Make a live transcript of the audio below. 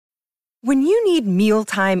When you need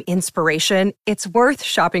mealtime inspiration, it's worth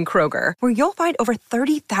shopping Kroger, where you'll find over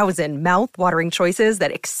 30,000 mouth-watering choices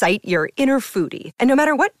that excite your inner foodie. And no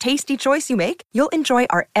matter what tasty choice you make, you'll enjoy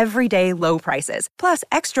our everyday low prices, plus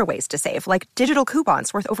extra ways to save, like digital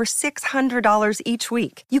coupons worth over $600 each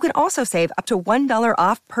week. You can also save up to $1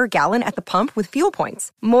 off per gallon at the pump with fuel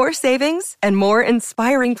points. More savings and more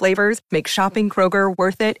inspiring flavors make shopping Kroger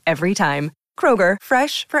worth it every time. Kroger,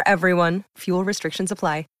 fresh for everyone. Fuel restrictions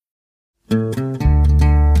apply.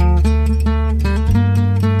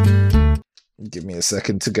 Give me a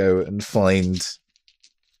second to go and find.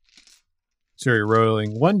 So you're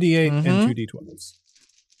rolling 1d8 and 2d12s.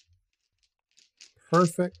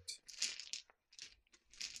 Perfect.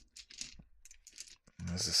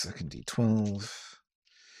 There's a second d12.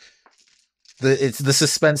 The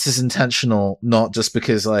suspense is intentional, not just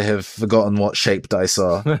because I have forgotten what shape dice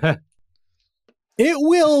are. It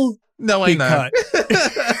will. No, I know.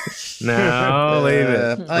 No, leave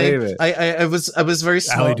it. Leave it. I was very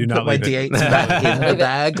smart to put my d8s back in the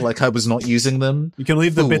bag, like I was not using them. You can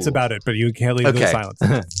leave the bits about it, but you can't leave the silence.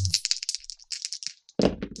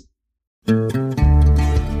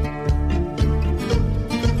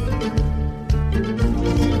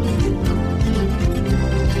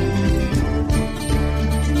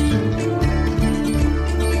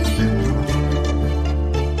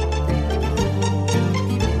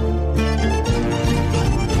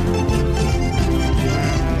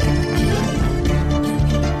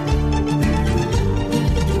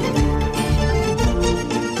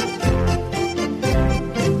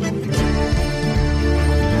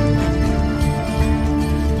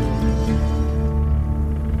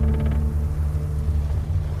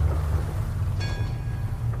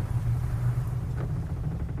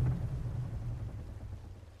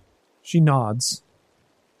 She nods,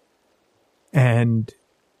 and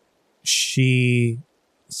she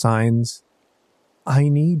signs, I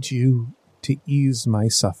need you to ease my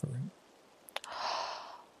suffering.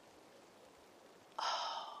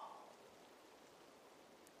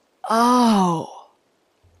 Oh.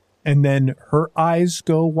 And then her eyes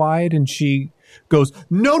go wide, and she goes,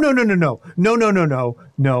 no.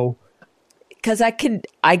 Because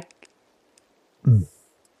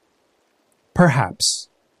Perhaps.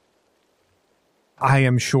 I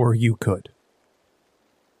am sure you could.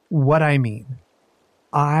 What I mean,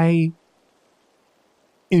 I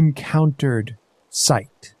encountered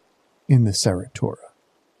sight in the Seratura.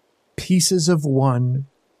 Pieces of one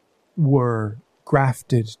were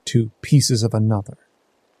grafted to pieces of another.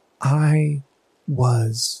 I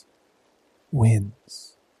was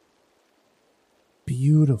winds.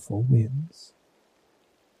 Beautiful winds.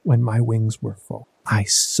 When my wings were full, I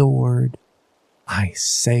soared, I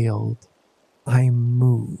sailed, I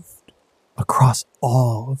moved across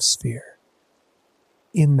all of Sphere.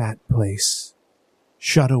 In that place,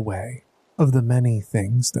 shut away of the many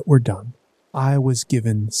things that were done, I was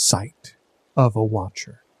given sight of a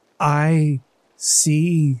watcher. I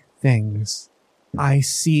see things. I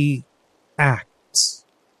see acts.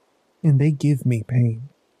 And they give me pain.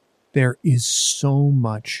 There is so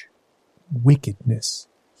much wickedness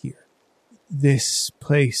here. This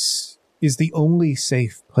place is the only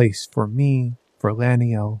safe place for me, for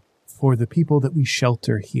Laniel, for the people that we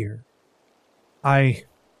shelter here. I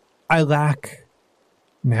lack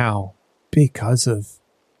now, because of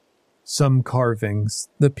some carvings,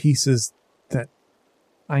 the pieces that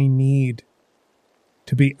I need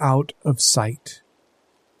to be out of sight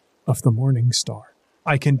of the morning star.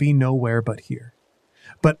 I can be nowhere but here,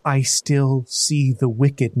 but I still see the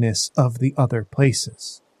wickedness of the other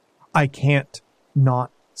places. I can't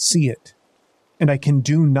not see it, and I can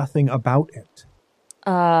do nothing about it.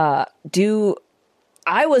 I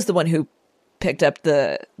was the one who picked up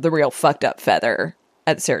the real fucked up feather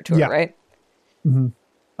at the Seratura, right?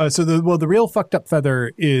 Mm-hmm. So the real fucked up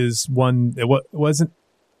feather is one that wasn't.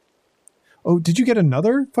 Oh, did you get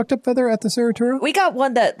another fucked up feather at the Seratura? We got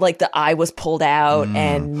one that, like, the eye was pulled out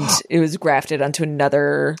and it was grafted onto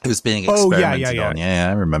another. It was being experimented on. Yeah,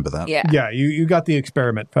 I remember that. Yeah, you got the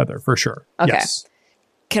experiment feather for sure. Okay. Yes.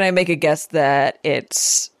 Can I make a guess that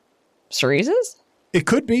it's Cerese's? It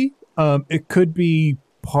could be. It could be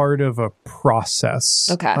part of a process.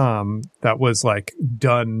 Okay. That was like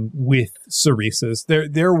done with Cerese's.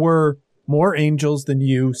 There were more angels than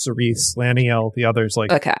you, Cerise, Laniel, the others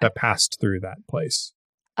that passed through that place.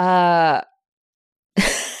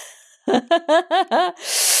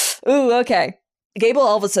 Ooh, okay. Gable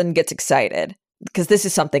all of a sudden gets excited because this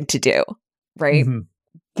is something to do, right?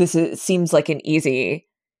 Mm-hmm. Seems like an easy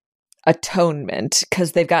atonement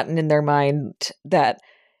because they've gotten in their mind that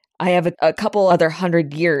I have a couple other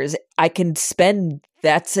 100 years. I can spend,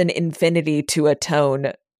 that's an infinity to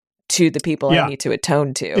atone to the people I need to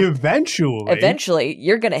atone to. Eventually,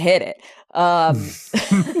 you're going to hit it.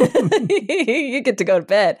 You get to go to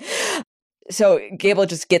bed. So Gable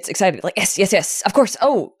just gets excited. Like, yes, of course.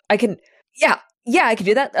 Oh, I can. Yeah, I can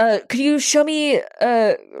do that. Could you show me,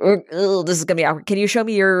 this is going to be awkward. Can you show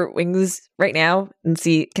me your wings right now and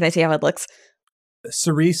can I see how it looks?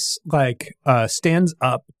 Cerise stands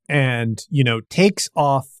up and, takes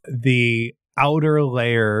off the outer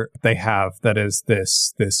layer they have that is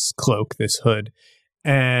this cloak, this hood.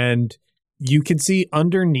 And you can see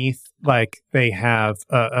underneath, they have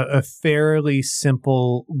a fairly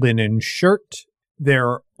simple linen shirt.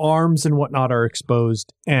 Their arms and whatnot are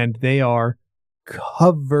exposed, and they are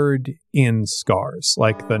covered in scars.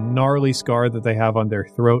 Like the gnarly scar that they have on their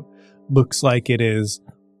throat looks like it is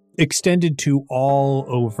extended to all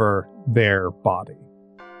over their body.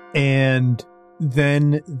 And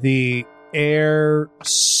then the air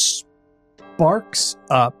sparks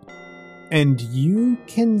up, and you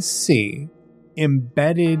can see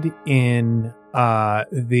embedded in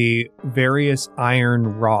the various iron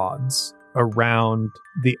rods around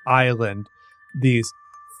the island these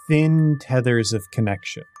thin tethers of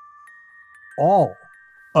connection. All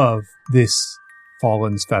of this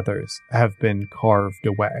fallen's feathers have been carved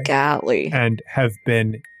away. Golly. And have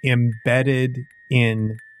been embedded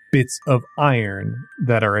in bits of iron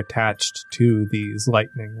that are attached to these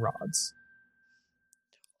lightning rods.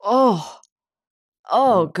 Oh,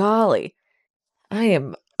 golly. I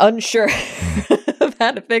am unsure of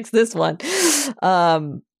how to fix this one.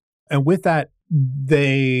 And with that,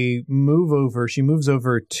 she moves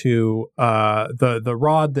over to the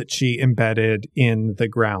rod that she embedded in the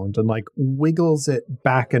ground and wiggles it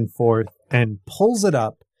back and forth and pulls it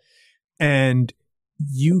up. And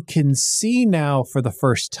you can see now for the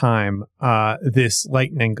first time this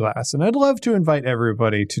lightning glass. And I'd love to invite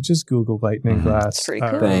everybody to just Google lightning glass. It's pretty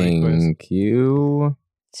cool. Thank you.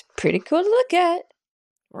 It's pretty cool to look at.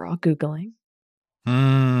 We're all Googling.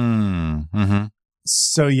 Mm-hmm.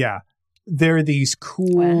 So yeah, there are these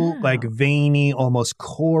cool, veiny, almost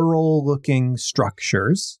coral-looking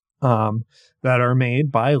structures that are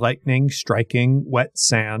made by lightning striking wet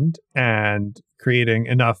sand and creating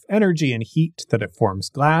enough energy and heat that it forms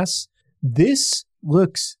glass. This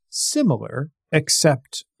looks similar,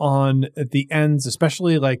 except on the ends,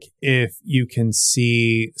 especially if you can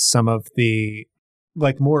see some of the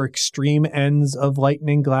more extreme ends of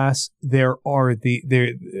lightning glass, there will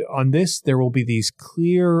be these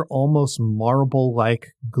clear, almost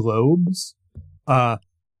marble-like globes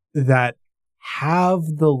that have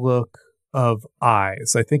the look of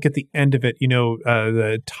eyes. I think at the end of it,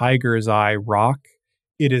 the tiger's eye rock,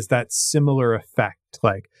 it is that similar effect,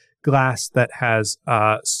 glass that has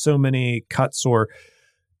so many cuts. Or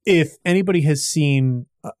if anybody has seen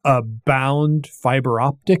a bound fiber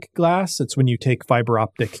optic glass, it's when you take fiber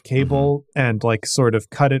optic cable and sort of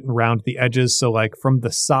cut it around the edges. So from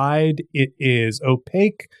the side, it is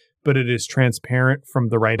opaque, but it is transparent from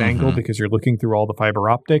the right angle because you're looking through all the fiber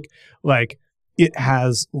optic. It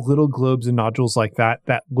has little globes and nodules like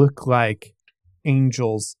that look like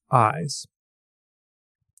angels' eyes.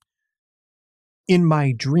 In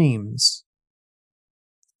my dreams,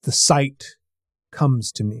 the sight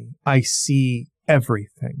comes to me. I see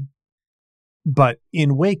everything. But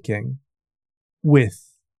in waking, with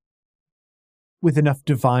enough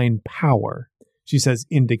divine power, she says,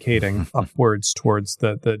 indicating upwards towards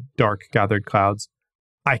the dark gathered clouds,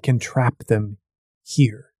 I can trap them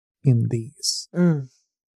here in these.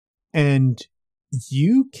 And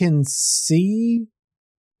you can see,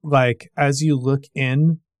 as you look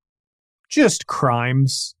in, just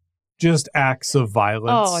crimes, just acts of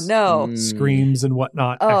violence. Oh, no. Screams and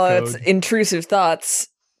whatnot. Oh, echoed. It's intrusive thoughts.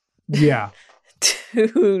 Yeah.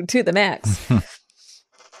 to the max.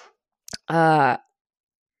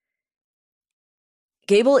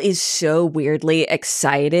 Gable is so weirdly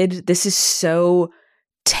excited. This is so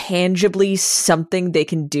tangibly something they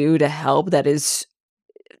can do to help that is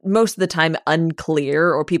most of the time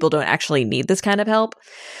unclear, or people don't actually need this kind of help,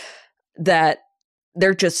 that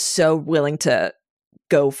they're just so willing to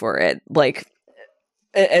go for it.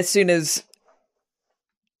 As soon as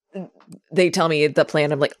they tell me the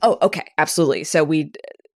plan, I'm like, oh, okay, absolutely. So we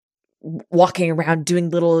walking around doing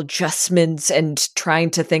little adjustments and trying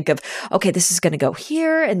to think of, okay, this is going to go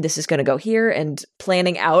here and this is going to go here, and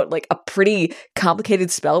planning out a pretty complicated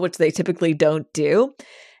spell, which they typically don't do.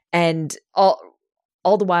 And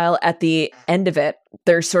all the while at the end of it,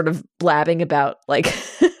 they're sort of blabbing about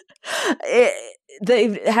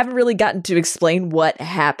they haven't really gotten to explain what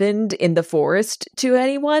happened in the forest to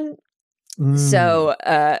anyone. So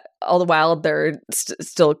all the while they're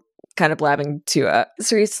still kind of blabbing to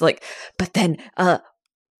Cerise, like, but then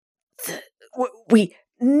we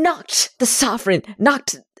knocked the sovereign,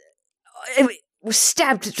 was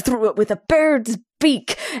stabbed through it with a bird's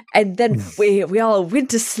beak, and then we all went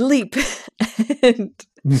to sleep. And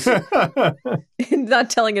not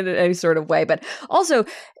telling it in any sort of way, but also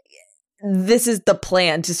this is the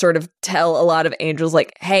plan to sort of tell a lot of angels,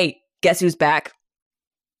 like, hey, guess who's back?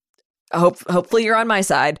 Hopefully you're on my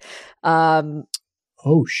side.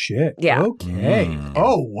 Oh shit. Yeah. Okay.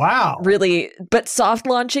 Oh wow. Really, but soft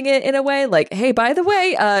launching it in a way like, hey, by the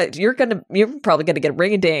way, you're probably gonna get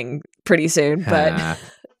ring-a-ding pretty soon, but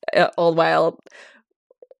all the while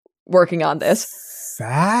working on this.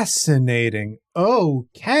 Fascinating.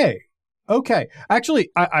 Okay. Actually,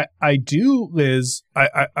 I do, Liz.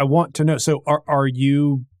 I want to know. So, are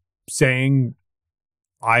you saying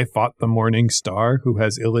I fought the Morning Star, who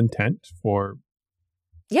has ill intent for?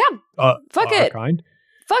 Yeah. Fuck it. Kind?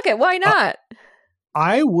 Fuck it. Why not?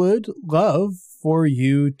 I would love for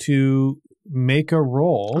you to make a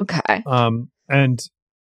roll. Okay. And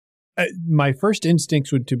my first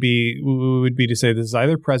instinct would be to say this is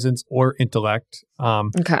either presence or intellect.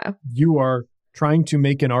 Okay. You are trying to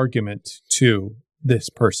make an argument to this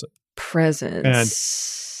person.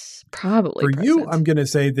 Presence. And probably for presence. you, I'm going to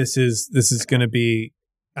say this is going to be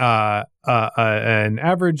an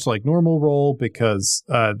average, like normal roll, because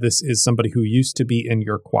this is somebody who used to be in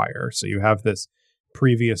your choir, so you have this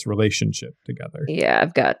previous relationship together. Yeah,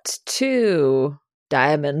 I've got 2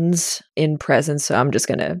 diamonds in presence, so I'm just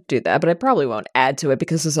gonna do that, but I probably won't add to it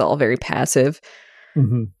because it's all very passive.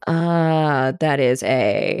 That is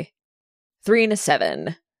a 3 and a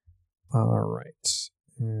 7. All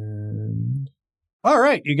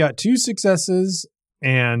right, you got 2 successes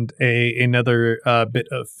and another bit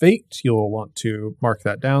of fate. You'll want to mark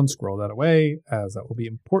that down, scroll that away, as that will be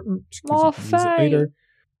important because you can use it later.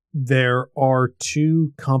 There are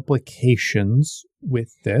 2 complications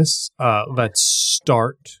with this. Let's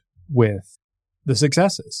start with the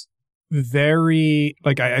successes.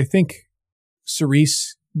 I think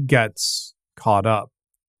Cerise gets caught up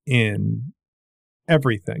in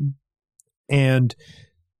everything, and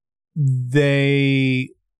they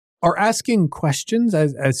are asking questions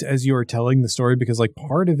as you are telling the story, because like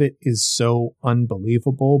part of it is so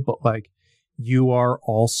unbelievable, but like you are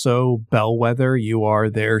also Bellwether. You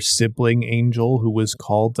are their sibling angel who was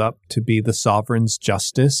called up to be the sovereign's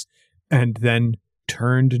justice and then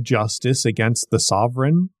turned justice against the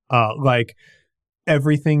sovereign. Like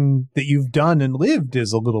everything that you've done and lived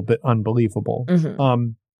is a little bit unbelievable.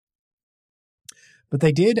 But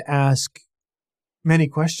they did ask many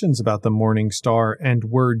questions about the Morning Star and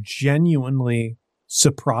were genuinely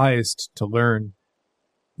surprised to learn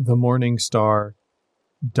the Morning Star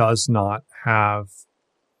does not have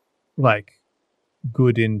like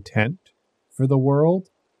good intent for the world.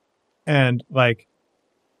 And like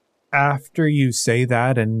after you say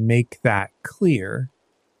that and make that clear,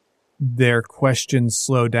 their questions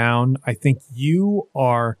slow down. I think you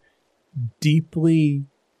are deeply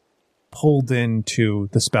pulled into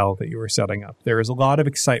the spell that you were setting up. There is a lot of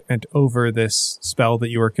excitement over this spell that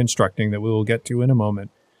you are constructing that we will get to in a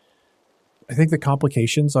moment. I think the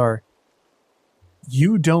complications are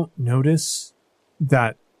you don't notice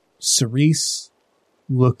that Cerise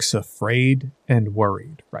looks afraid and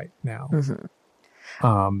worried right now.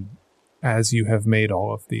 As you have made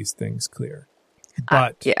all of these things clear.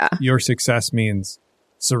 But your success means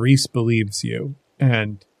Cerise believes you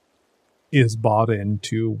and is bought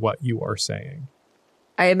into what you are saying.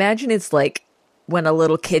 I imagine it's like when a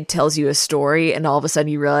little kid tells you a story and all of a sudden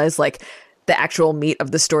you realize like the actual meat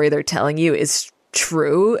of the story they're telling you is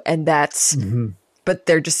true, and that's but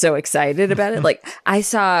they're just so excited about it. Like, I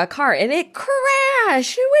saw a car and it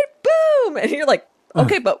crashed, it went boom, and you're like,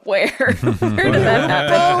 okay, but where? Where did that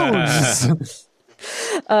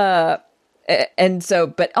happen? And so,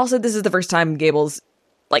 but also this is the first time Gable's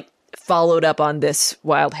like followed up on this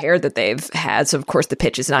wild hair that they've had. So of course the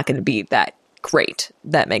pitch is not going to be that great.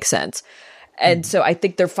 That makes sense. And so I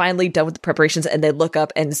think they're finally done with the preparations and they look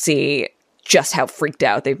up and see just how freaked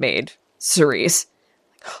out they've made Cerise.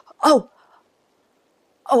 Oh,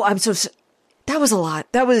 I'm so, that was a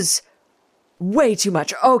lot. That was way too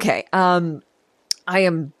much. Okay. I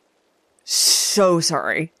am so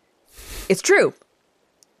sorry. It's true.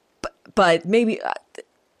 But maybe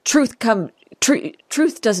truth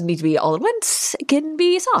doesn't need to be all at once. It can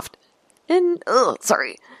be soft. And,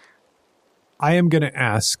 sorry. I am going to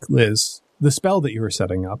ask, Liz, the spell that you were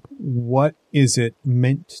setting up, what is it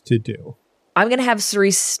meant to do? I'm going to have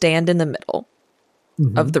Cerise stand in the middle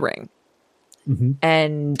of the ring.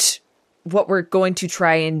 And what we're going to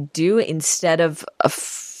try and do, instead of a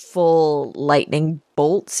full lightning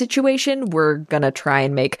bolt situation, we're going to try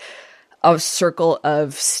and make a circle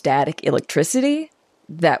of static electricity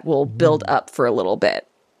that will build up for a little bit.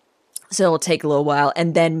 So it'll take a little while,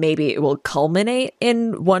 and then maybe it will culminate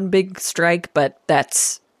in one big strike, but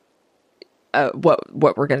that's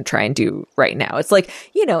what we're going to try and do right now. It's like,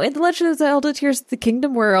 in The Legend of Zelda Tears of the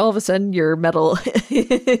Kingdom, where all of a sudden your metal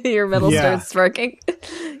starts sparking.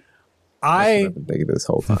 I've been thinking this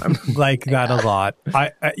whole time. Like that a lot.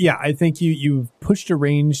 I think you've pushed a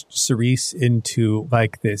ranged Cerise into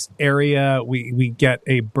like this area. We get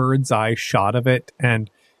a bird's eye shot of it,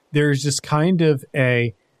 and there's just kind of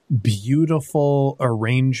a beautiful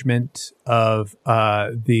arrangement of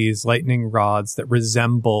these lightning rods that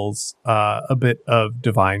resembles a bit of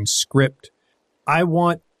divine script. I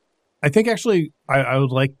would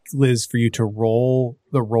like, Liz, for you to roll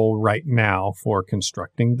the roll right now for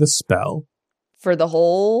constructing the spell. For the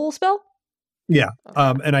whole spell? Yeah.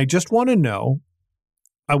 And I just want to know,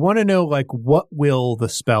 like, what will the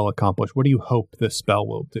spell accomplish? What do you hope the spell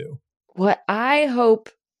will do? What I hope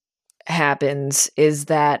happens is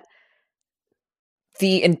that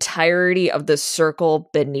the entirety of the circle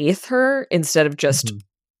beneath her, instead of just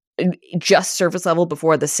surface level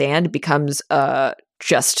before the sand, becomes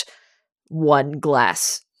just one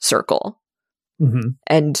glass circle.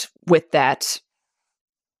 And with that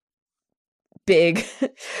big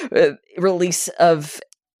release of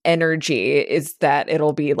energy, is that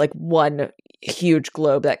it'll be like one huge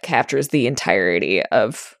globe that captures the entirety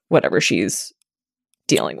of whatever she's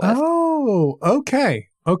dealing with. Oh, okay.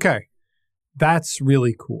 That's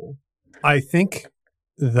really cool. I think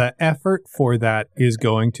the effort for that is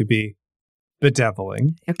going to be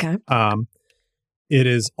bedeviling. Okay. It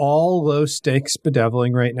is all low stakes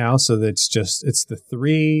bedeviling right now, so that it's the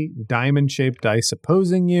 3 diamond shaped dice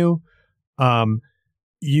opposing you. I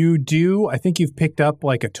think you've picked up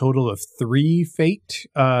like a total of 3 fate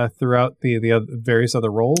throughout the other, various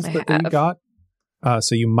other rolls that you got.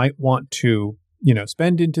 So you might want to,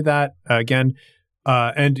 spend into that again.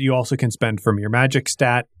 And you also can spend from your magic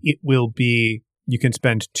stat. It will be, you can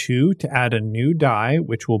spend 2 to add a new die,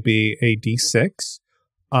 which will be a d6.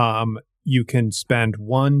 You can spend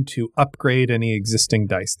 1 to upgrade any existing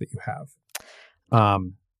dice that you have.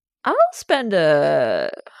 I'll spend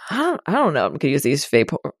I don't know. I'm gonna use these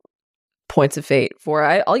fate points of fate for.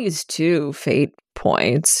 I'll use 2 fate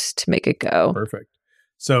points to make it go. Perfect.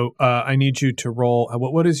 So I need you to roll.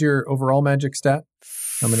 What is your overall magic stat?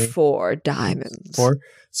 How many? 4 diamonds. 4.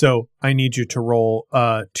 So I need you to roll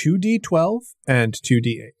 2d12 and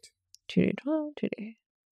 2d8. 2d12, 2d8.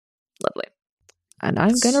 Lovely. And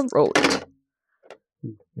I'm gonna roll it.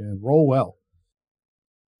 Yeah, roll well.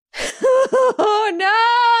 Oh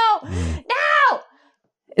no! No!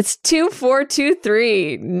 It's 2, 4, 2,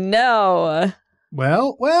 3. No.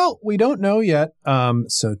 Well, we don't know yet.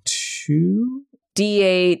 So 2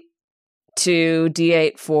 D8 2,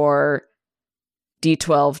 D8 4,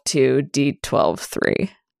 D12 2, D12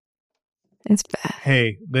 3. It's bad.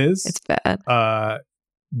 Hey, Liz. It's bad.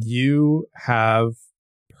 You have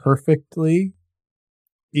perfectly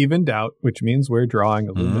evened out, which means we're drawing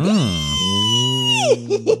a luminary.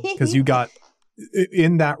 Because you got,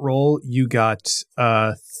 in that roll, you got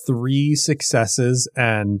 3 successes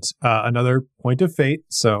and another point of fate.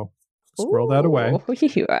 So squirrel that away.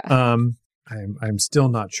 Yeah. I'm still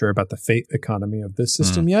not sure about the fate economy of this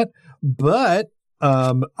system yet, but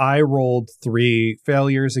I rolled 3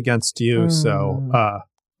 failures against you, so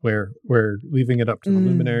we're leaving it up to the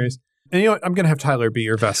luminaries. And you know what? I'm going to have Tyler be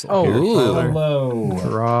your vessel. Oh, here.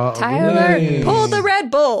 hello. Tyler, pull the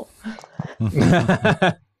Red Bull.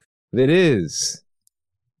 It is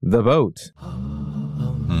the boat.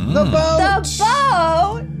 The boat! The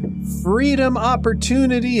boat! Freedom,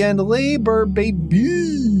 opportunity, and labor,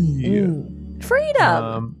 baby.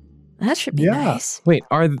 Freedom. That should be nice. Wait,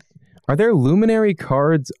 are there luminary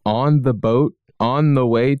cards on the boat on the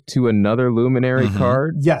way to another luminary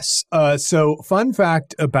card? Yes. So fun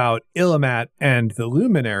fact about Illimat and the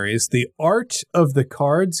luminaries, the art of the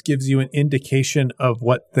cards gives you an indication of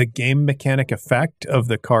what the game mechanic effect of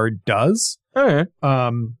the card does. Okay.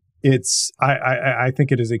 It's I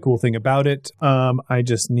think it is a cool thing about it. I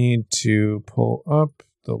just need to pull up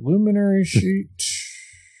the luminary sheet.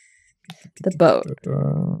 The boat.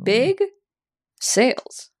 Big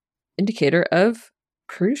sails. Indicator of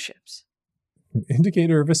cruise ships.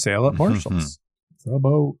 Indicator of a sail at Marshall's. The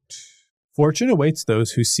boat. Fortune awaits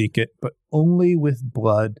those who seek it, but only with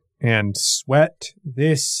blood and sweat.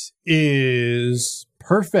 This is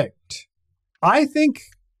perfect. I think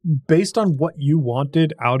based on what you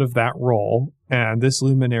wanted out of that role and this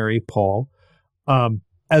luminary pull,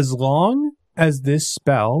 as long as this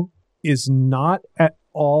spell is not at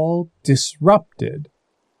all disrupted,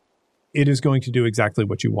 it is going to do exactly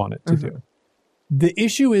what you want it to do. The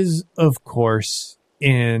issue is, of course,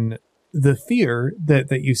 in the fear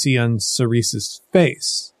that you see on Cerese's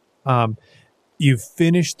face. You've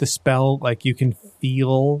finished the spell, like you can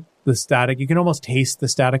feel the static. You can almost taste the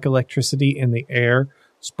static electricity in the air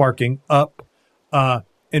sparking up.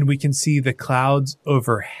 And we can see the clouds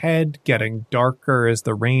overhead getting darker as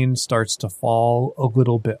the rain starts to fall a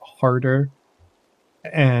little bit harder.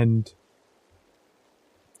 And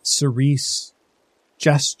Cerese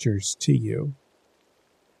gestures to you.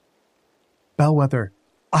 Bellwether,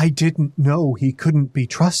 I didn't know he couldn't be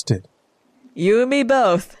trusted. You and me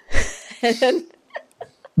both.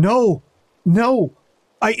 No.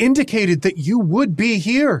 I indicated that you would be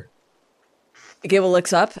here. Gable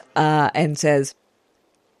looks up and says,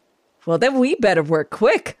 well, then we better work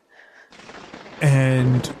quick.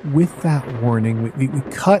 And with that warning, we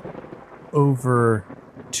cut over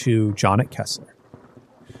to Jonnet Kessler.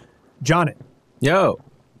 Jonnet. Yo.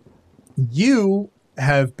 You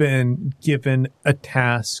have been given a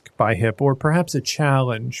task by Hip, or perhaps a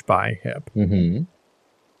challenge by Hip. Mm-hmm.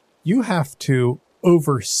 You have to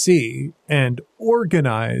oversee and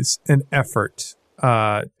organize an effort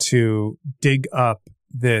to dig up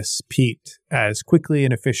this peat as quickly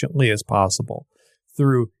and efficiently as possible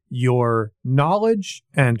through your knowledge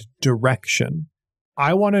and direction.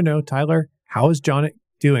 I want to know, Tyler, how is Jonnet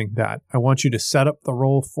doing that? I want you to set up the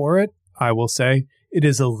role for it. I will say it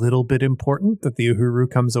is a little bit important that the Uhuru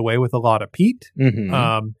comes away with a lot of peat.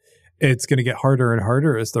 Mm-hmm. It's going to get harder and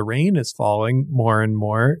harder as the rain is falling more and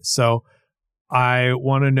more. So I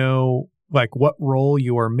want to know, like, what role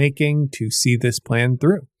you are making to see this plan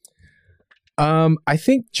through. I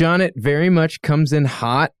think Jonnet very much comes in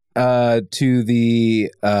hot to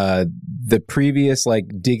the previous like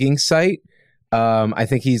digging site. I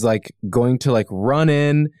think he's like going to like run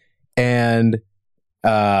in and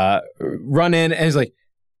he's like,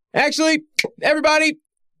 actually, everybody,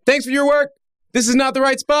 thanks for your work. This is not the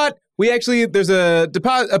right spot. There's a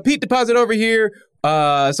peat deposit over here.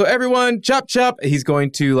 So everyone, chop. He's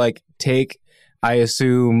going to like take, I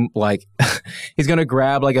assume, like he's going to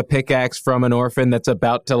grab like a pickaxe from an orphan that's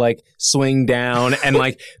about to like swing down and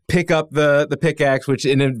like pick up the pickaxe, which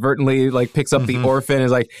inadvertently like picks up the orphan.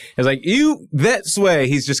 Is like you that way.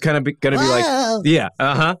 He's just kind of going to be like, yeah,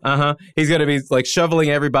 He's going to be like shoveling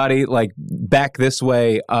everybody like back this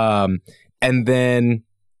way. And then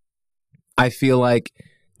I feel like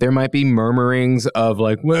there might be murmurings of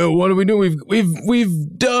like, well, what do we do?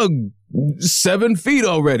 We've dug 7 feet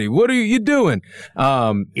already. What are you doing?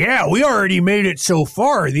 Yeah, we already made it so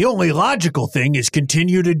far. The only logical thing is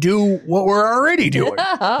continue to do what we're already doing.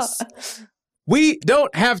 We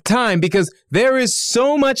don't have time because there is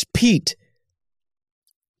so much peat.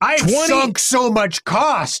 I've sunk so much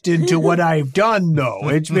cost into what I've done, though.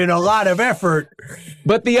 It's been a lot of effort.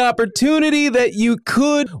 But the opportunity that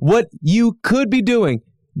what you could be doing,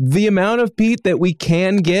 the amount of peat that we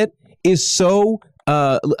can get is so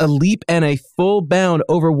a leap and a full bound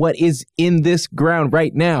over what is in this ground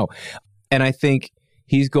right now. And I think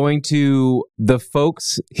he's going to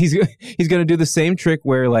he's going to do the same trick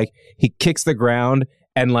where like he kicks the ground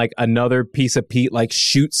and like another piece of peat like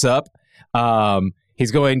shoots up.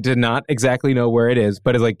 He's going to not exactly know where it is,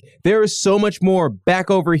 but it's like, there is so much more back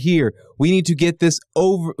over here. We need to get this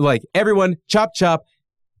over, like, everyone, chop.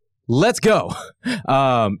 Let's go.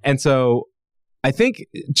 And so I think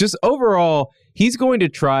just overall, he's going to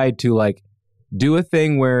try to, like, do a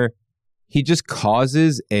thing where he just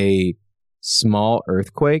causes a small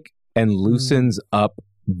earthquake and loosens up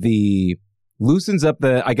the,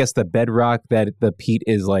 I guess, the bedrock that the peat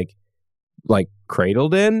is, like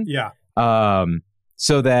cradled in. Yeah.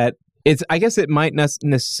 So that I guess it might not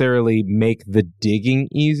necessarily make the digging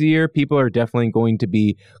easier. People are definitely going to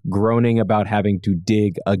be groaning about having to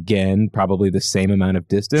dig again, probably the same amount of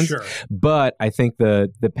distance. Sure. But I think the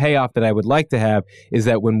payoff that I would like to have is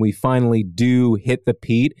that when we finally do hit the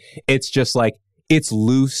peat, it's just like, it's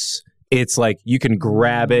loose. It's like you can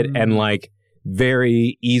grab it and like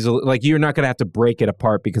very easily, like you're not going to have to break it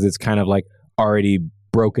apart because it's kind of like already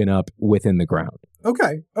broken up within the ground.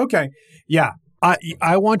 Okay. Yeah.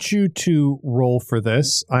 I want you to roll for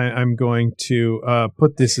this. I'm going to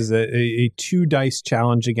put this as a 2 dice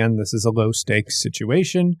challenge again. This is a low stakes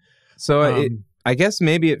situation. So I guess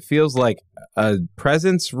maybe it feels like a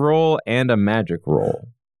presence roll and a magic roll.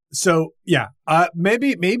 So yeah,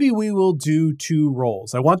 maybe we will do 2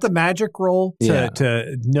 rolls. I want the magic roll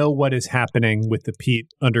to know what is happening with the peat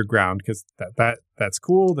underground, because that's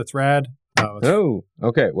cool. That's rad.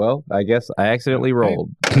 Okay. Well, I guess I accidentally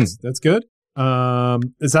rolled. That's good.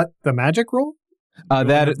 Is that the magic roll?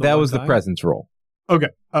 That was the presence roll. Okay.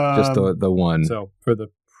 Just the one. So for the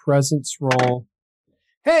presence roll,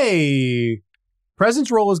 hey.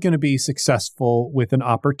 Presence roll is going to be successful with an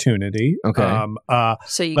opportunity. Okay.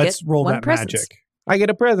 So you let's get roll one that presence. magic. I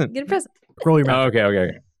get a present. Get a present. Roll your magic.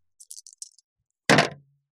 Okay.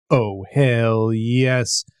 Oh, hell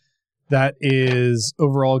yes. That is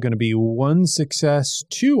overall going to be 1 success,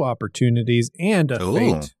 2 opportunities, and a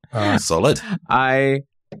fate. Solid. I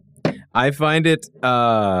find it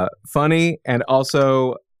funny and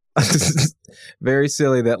also very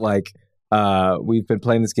silly that we've been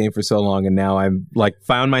playing this game for so long, and now I'm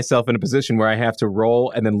found myself in a position where I have to roll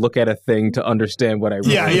and then look at a thing to understand what I rolled.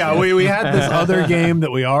 Yeah. We had this other game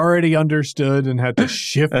that we already understood and had to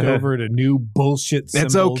shift over to new bullshit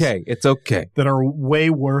symbols. It's okay. That are way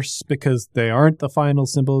worse because they aren't the final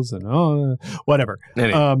symbols and whatever.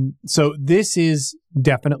 Anyway. So this is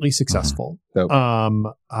definitely successful.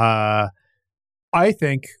 I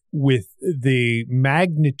think with the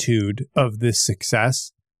magnitude of this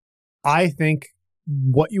success, I think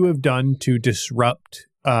what you have done to disrupt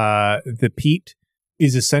the peat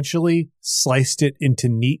is essentially sliced it into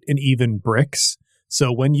neat and even bricks.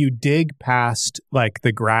 So when you dig past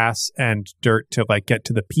the grass and dirt to get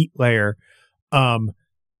to the peat layer,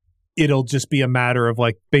 it'll just be a matter of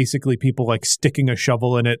basically people sticking a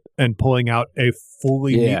shovel in it and pulling out a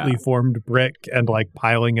fully neatly formed brick and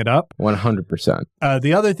piling it up. 100%.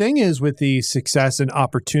 The other thing is with the success and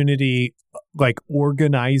opportunity,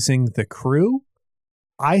 organizing the crew,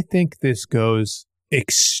 I think this goes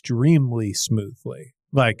extremely smoothly.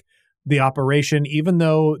 The operation, even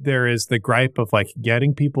though there is the gripe of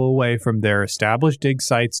getting people away from their established dig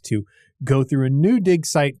sites to go through a new dig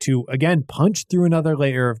site to, again, punch through another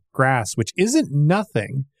layer of grass, which isn't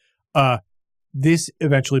nothing, this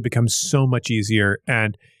eventually becomes so much easier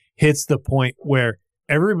and hits the point where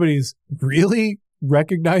everybody's really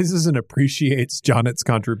recognizes and appreciates Jonet's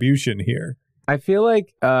contribution here. I feel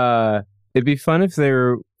it'd be fun if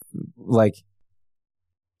they're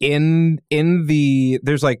in the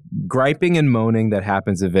there's griping and moaning that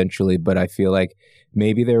happens eventually, but I feel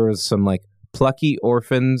maybe there was some plucky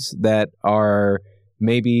orphans that are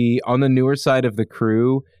maybe on the newer side of the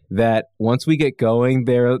crew that once we get going,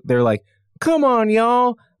 they're come on,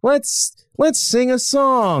 y'all, let's sing a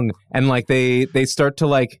song, and they start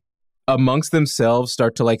to amongst themselves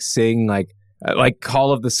start to sing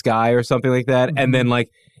Call of the Sky or something like that, and then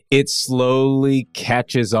it slowly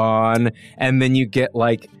catches on, and then you get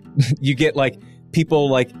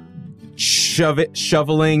people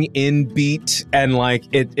shoveling in beat, and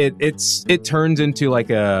it turns into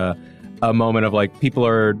a moment of people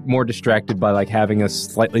are more distracted by having a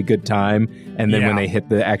slightly good time, and then when they hit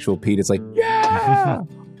the actual peat, it's yeah.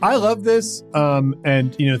 I love this.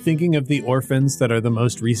 And thinking of the orphans that are the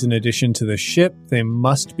most recent addition to the ship, they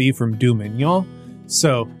must be from Dominion.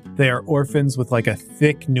 So they are orphans with a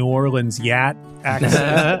thick New Orleans Yat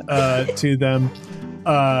accent to them.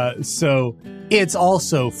 So it's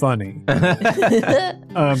also funny. And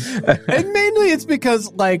mainly it's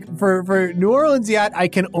because for New Orleans Yat, I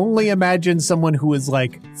can only imagine someone who is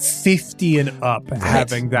 50 and up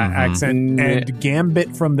having that accent, and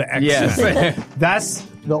Gambit from the X-Men. Yes. That's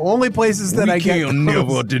the only places that I get. We can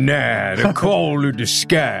never deny the call of the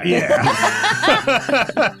sky. Yeah.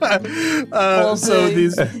 So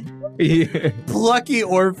these plucky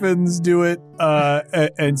orphans do it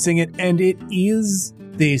and sing it, and it is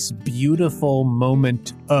this beautiful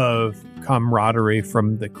moment of camaraderie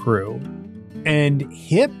from the crew. And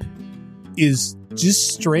Hip is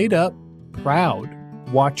just straight up proud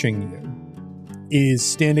watching you. Is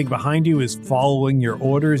standing behind you, is following your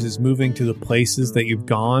orders, is moving to the places that you've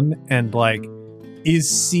gone, and is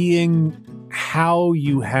seeing how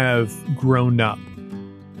you have grown up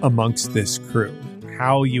amongst this crew,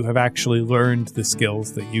 how you have actually learned the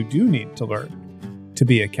skills that you do need to learn to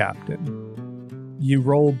be a captain. You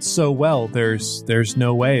rolled so well, there's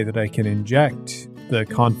no way that I can inject the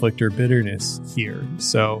conflict or bitterness here.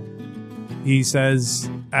 So he says,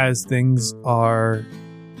 as things are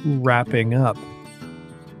wrapping up,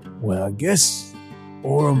 well, I guess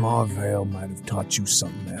Oromar Vale might have taught you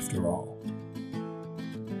something after all.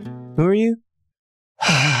 Who are you?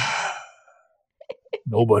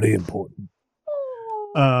 Nobody important.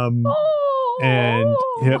 And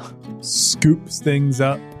Hip scoops things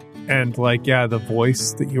up, and the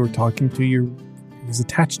voice that you were talking to, was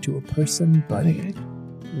attached to a person, but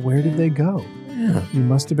Where did they go? Yeah. You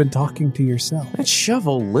must have been talking to yourself. That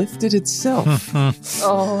shovel lifted itself.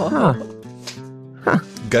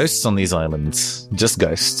 Ghosts on these islands. Just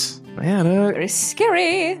ghosts. Man, Very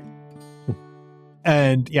scary.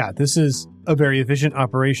 And yeah, this is a very efficient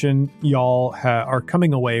operation. Y'all are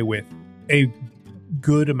coming away with a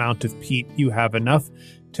good amount of peat. You have enough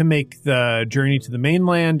to make the journey to the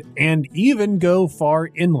mainland and even go far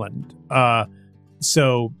inland.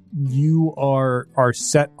 So you are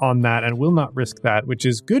set on that and will not risk that, which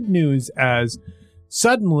is good news, as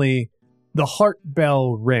suddenly the heart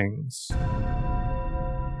bell rings.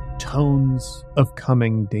 Tones of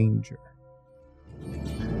coming danger.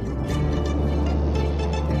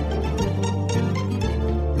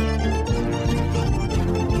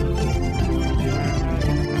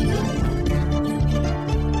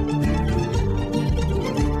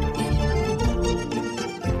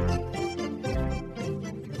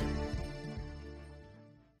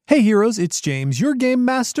 Hey heroes, it's James, your game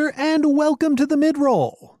master, and welcome to the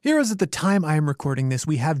mid-roll. Heroes, at the time I am recording this,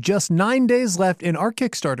 we have just 9 days left in our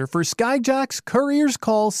Kickstarter for Skyjacks Courier's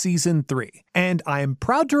Call Season 3. And I am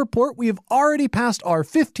proud to report we have already passed our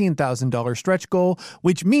 $15,000 stretch goal,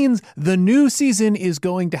 which means the new season is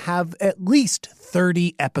going to have at least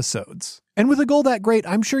 30 episodes. And with a goal that great,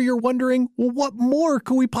 I'm sure you're wondering, well, what more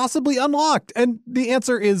could we possibly unlock? And the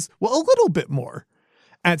answer is, well, a little bit more.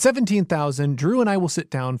 At 17,000, Drew and I will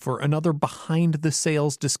sit down for another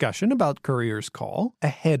behind-the-sales discussion about Courier's Call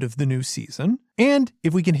ahead of the new season. And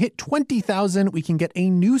if we can hit 20,000, we can get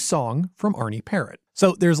a new song from Arnie Parrott.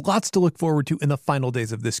 So there's lots to look forward to in the final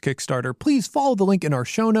days of this Kickstarter. Please follow the link in our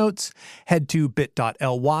show notes. Head to bit.ly/cc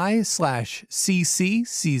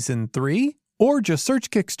Season 3. Or just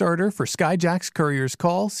search Kickstarter for Skyjacks Courier's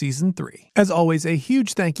Call Season 3. As always, a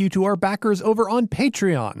huge thank you to our backers over on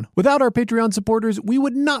Patreon. Without our Patreon supporters, we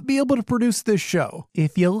would not be able to produce this show.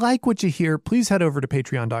 If you like what you hear, please head over to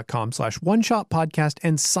patreon.com/oneshotpodcast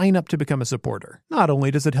and sign up to become a supporter. Not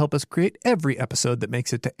only does it help us create every episode that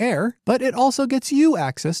makes it to air, but it also gets you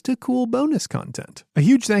access to cool bonus content. A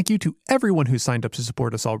huge thank you to everyone who's signed up to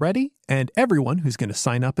support us already, and everyone who's going to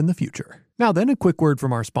sign up in the future. Now then, a quick word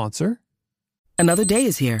from our sponsor. Another day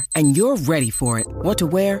is here, and you're ready for it. What to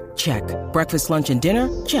wear? Check. Breakfast, lunch, and dinner?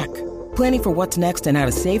 Check. Planning for what's next and how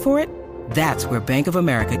to save for it? That's where Bank of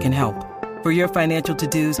America can help. For your financial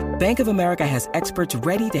to-dos, Bank of America has experts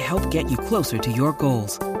ready to help get you closer to your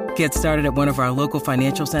goals. Get started at one of our local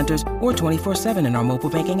financial centers or 24/7 in our mobile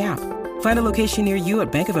banking app. Find a location near you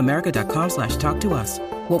at bankofamerica.com/talktous.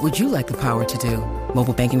 What would you like the power to do?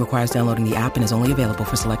 Mobile banking requires downloading the app and is only available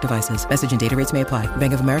for select devices. Message and data rates may apply.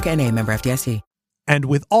 Bank of America N.A., member FDIC. And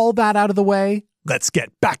with all that out of the way, let's get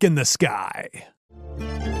back in the sky.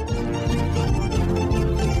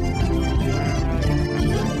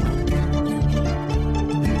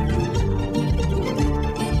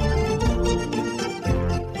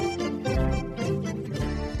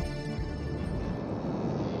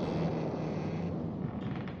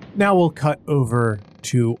 Now we'll cut over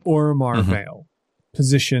to Ormar Vale,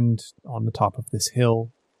 positioned on the top of this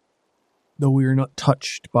hill, though we are not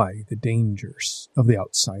touched by the dangers of the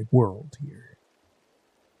outside world here.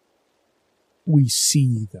 We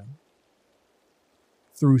see them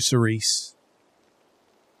through Cerise.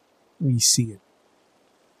 We see it,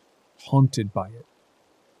 haunted by it,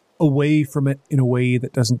 away from it in a way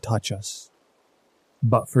that doesn't touch us,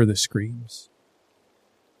 but for the screams.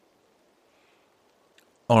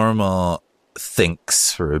 Ormar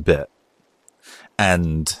thinks for a bit,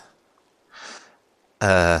 and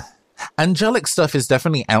angelic stuff is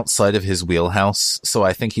definitely outside of his wheelhouse, so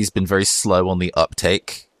I think he's been very slow on the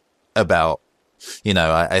uptake about, you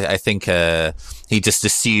know, I think he just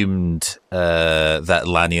assumed that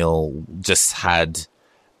Laniel just had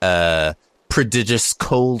prodigious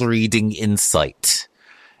cold reading insight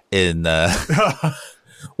in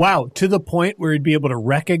Wow, to the point where he'd be able to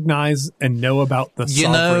recognize and know about the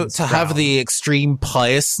sovereign's to have the extreme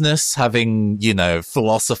piousness, having, you know,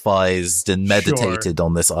 philosophized and meditated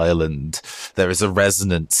on this island. There is a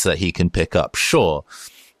resonance that he can pick up, sure.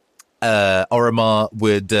 Oromar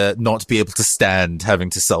would not be able to stand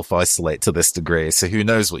having to self-isolate to this degree, so who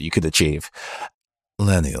knows what you could achieve.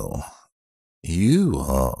 Laniel, you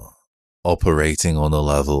are operating on a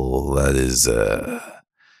level that is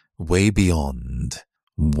way beyond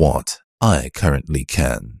what I currently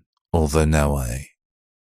can, although now I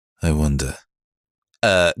wonder.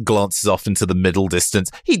 Glances off into the middle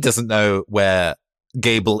distance. He doesn't know where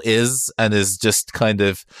Gable is and is just kind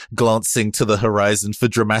of glancing to the horizon for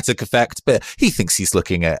dramatic effect, but he thinks he's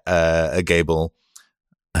looking at Gable.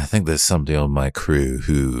 I think there's somebody on my crew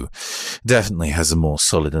who definitely has a more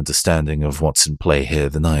solid understanding of what's in play here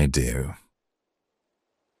than I do.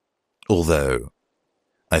 Although,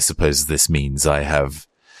 I suppose this means I have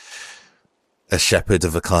a shepherd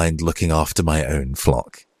of a kind looking after my own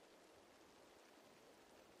flock.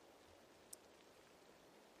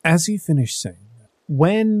 As you finish saying that,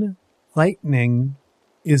 when lightning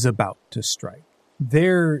is about to strike,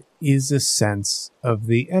 there is a sense of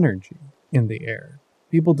the energy in the air.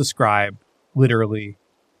 People describe, literally,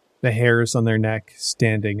 the hairs on their neck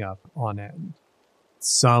standing up on end.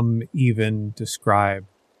 Some even describe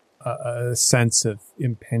a sense of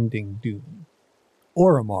impending doom.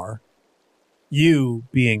 Oromar, you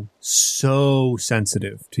being so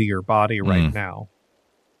sensitive to your body right now,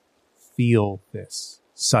 feel this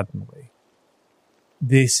suddenly.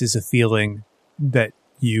 This is a feeling that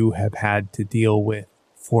you have had to deal with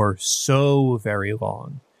for so very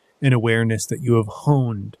long. An awareness that you have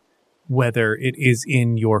honed, whether it is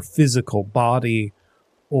in your physical body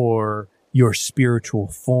or your spiritual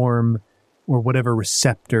form or whatever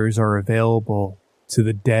receptors are available to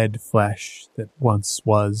the dead flesh that once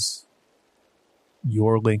was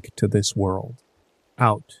your link to this world.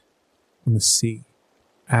 Out on the sea,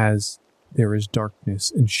 as there is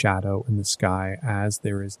darkness and shadow in the sky, as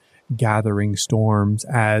there is gathering storms,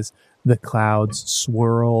 as the clouds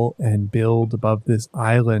swirl and build above this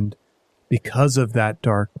island, because of that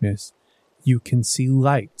darkness, you can see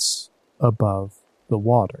lights above the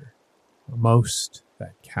water. Most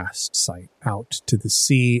that cast sight out to the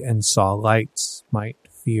sea and saw lights might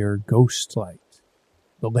fear ghost light,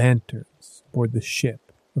 the lanterns aboard the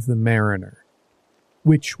ship of the mariner,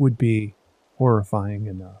 which would be horrifying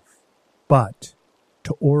enough. But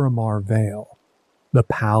to Oromar Vale, the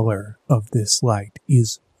pallor of this light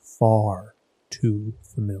is far too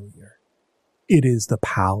familiar. It is the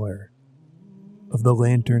pallor of the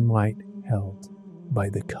lantern light held by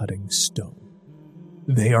the cutting stone.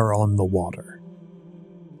 They are on the water.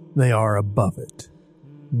 They are above it,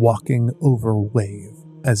 walking over wave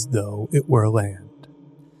as though it were land.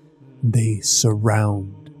 They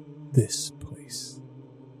surround this place.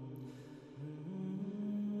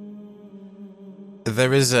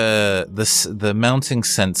 There is the mounting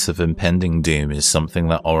sense of impending doom is something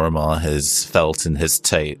that Oromar has felt and has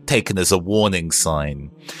taken as a warning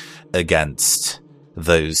sign against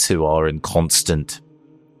those who are in constant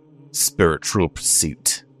spiritual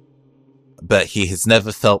pursuit. But he has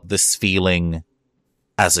never felt this feeling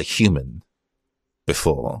as a human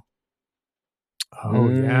before. Oh,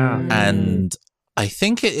 yeah. And I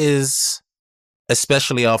think it is,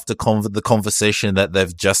 especially after the conversation that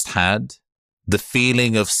they've just had, the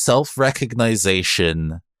feeling of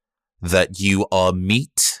self-recognition that you are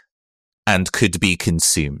meat and could be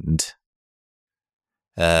consumed.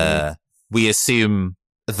 We assume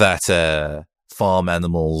that farm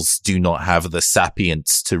animals do not have the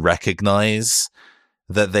sapience to recognize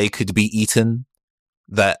that they could be eaten,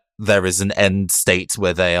 that there is an end state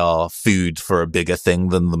where they are food for a bigger thing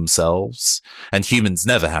than themselves, and humans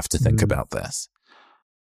never have to think about this.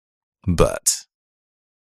 But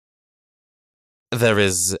there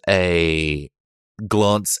is a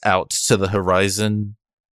glance out to the horizon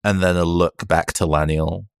and then a look back to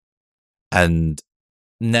Laniel. And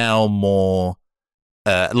now more,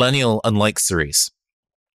 Laniel, unlike Cerise,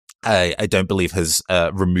 I don't believe has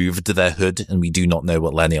removed their hood, and we do not know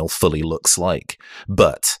what Laniel fully looks like.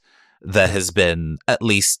 But there has been at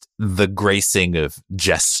least the gracing of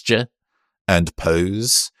gesture and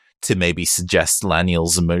pose to maybe suggest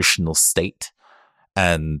Laniel's emotional state.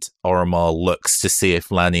 And Oromar looks to see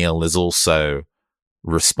if Laniel is also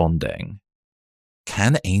responding.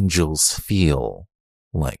 Can angels feel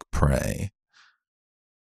like prey?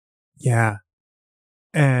 Yeah.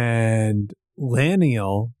 And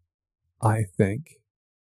Laniel, I think.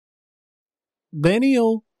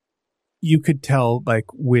 Laniel, you could tell, like,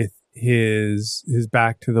 with his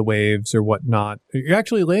back to the waves or whatnot.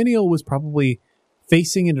 Actually, Laniel was probably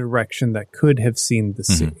facing in a direction that could have seen the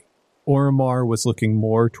sea. Oromar was looking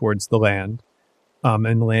more towards the land,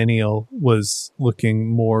 and Laniel was looking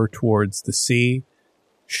more towards the sea.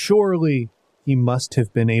 Surely he must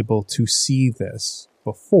have been able to see this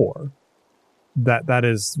before. That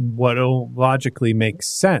is what logically makes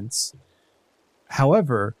sense.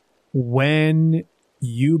 However, when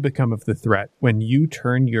you become of the threat, when you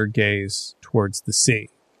turn your gaze towards the sea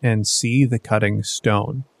and see the cutting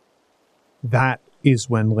stone, that is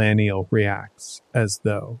when Laniel reacts as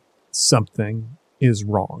though something is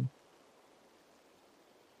wrong.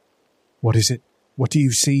 What is it? What do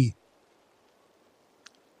you see?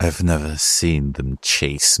 I've never seen them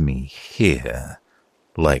chase me here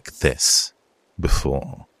like this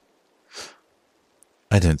before.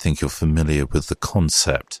 I don't think you're familiar with the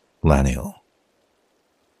concept, Laniel.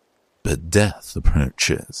 But death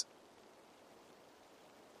approaches.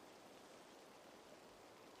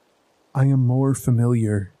 I am more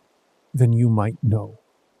familiar than you might know.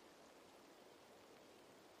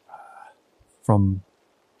 From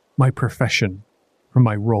my profession, from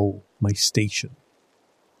my role, my station.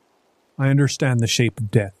 I understand the shape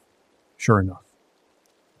of death, sure enough.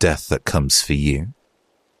 Death that comes for you,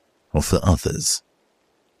 or for others?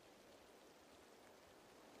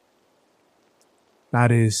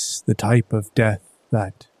 That is the type of death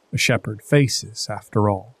that a shepherd faces, after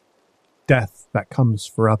all. Death that comes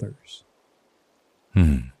for others.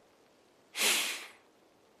 And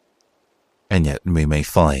yet we may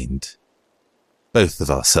find both of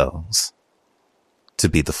ourselves to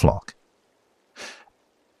be the flock.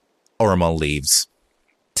 Oromar leaves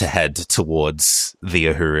to head towards the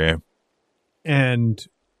Uhuru. And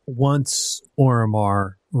once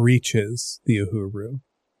Oromar reaches the Uhuru,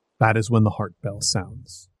 that is when the heart bell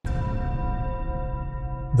sounds.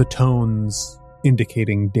 The tones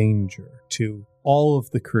indicating danger to all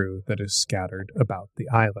of the crew that is scattered about the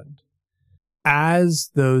island.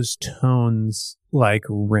 As those tones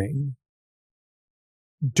ring,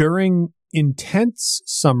 during intense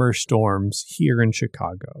summer storms here in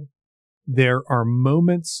Chicago, there are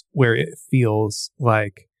moments where it feels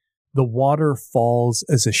like the water falls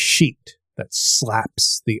as a sheet that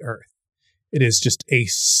slaps the earth. It is just a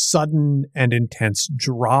sudden and intense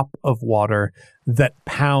drop of water that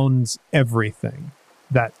pounds everything,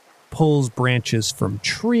 that pulls branches from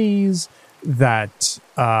trees, that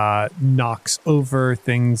knocks over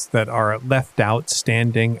things that are left out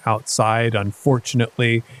standing outside,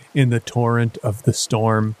 unfortunately, in the torrent of the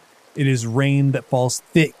storm. It is rain that falls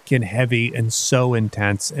thick and heavy and so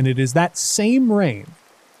intense, and it is that same rain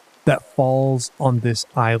that falls on this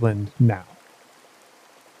island now.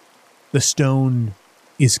 The stone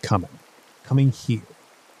is coming here,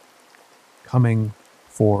 coming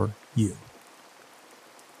for you.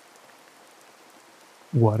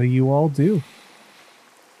 What do you all do?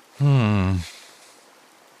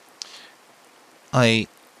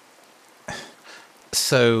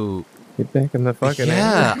 So get back in the fucking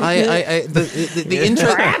the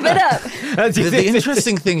interest. Wrap it up. The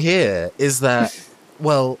interesting thing here is that,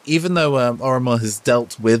 well, even though Oromar has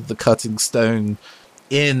dealt with the cutting stone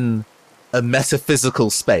in a metaphysical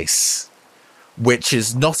space, which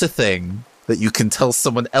is not a thing that you can tell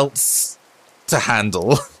someone else to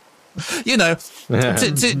handle. You know,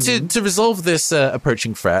 to resolve this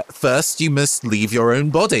approaching threat, first you must leave your own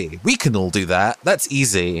body. We can all do that. That's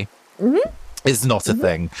easy. It's not a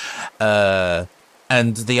thing.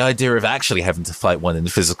 And the idea of actually having to fight one in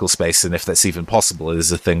physical space, and if that's even possible, is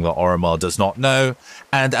a thing that Oromar does not know.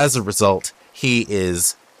 And as a result, he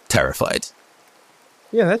is terrified.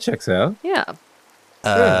 Yeah, that checks out. Yeah.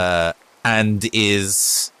 And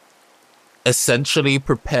is essentially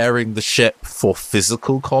preparing the ship for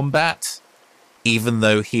physical combat, even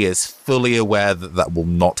though he is fully aware that that will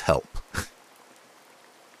not help.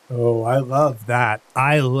 Oh, I love that.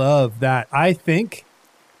 I think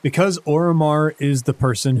because Oromar is the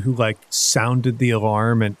person who sounded the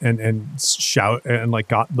alarm and shout and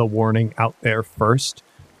got the warning out there first,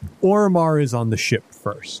 Oromar is on the ship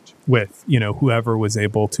first with, whoever was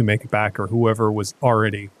able to make it back or whoever was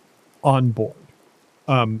already on board,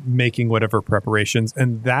 making whatever preparations.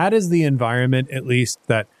 And that is the environment, at least,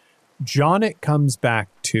 that Jonnet comes back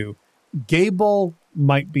to. Gable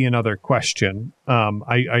might be another question.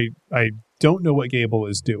 I don't know what Gable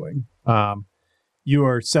is doing. You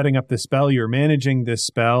are setting up the spell. You're managing this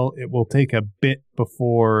spell. It will take a bit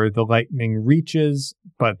before the lightning reaches,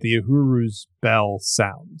 but the Uhuru's bell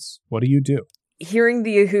sounds. What do you do? Hearing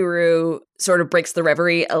the Uhuru sort of breaks the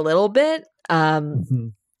reverie a little bit,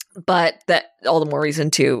 but that all the more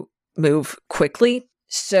reason to move quickly.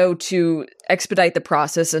 So to expedite the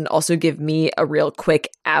process and also give me a real quick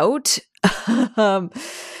out,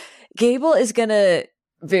 Gable is going to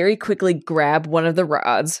very quickly grab one of the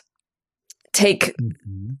rods, take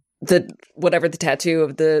whatever the tattoo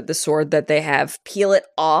of the sword that they have, peel it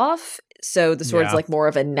off. So the sword's more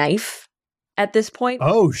of a knife at this point.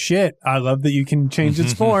 Oh, shit. I love that you can change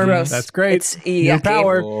its form. Gross. That's great. It's yucky.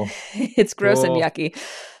 Power. Cool. It's gross and yucky.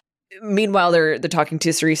 Meanwhile, they're talking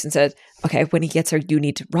to Cerise and said, okay, when he gets her, you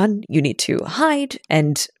need to run, you need to hide.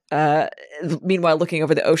 And meanwhile, looking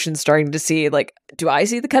over the ocean, starting to see, do I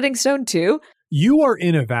see the cutting stone too? You are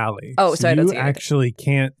in a valley. Oh, so I don't see you actually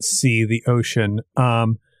can't see the ocean.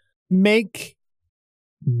 Make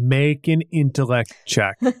an intellect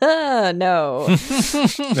check. No.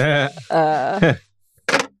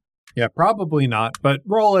 Yeah, probably not, but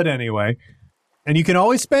roll it anyway. And you can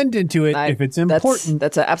always spend into it if it's important.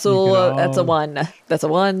 That's an absolute. That's a 1. That's a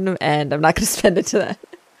 1, and I'm not going to spend it to that.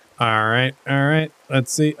 All right.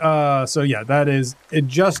 Let's see. So yeah, that is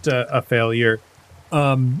just a failure.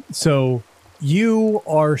 So you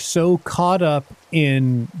are so caught up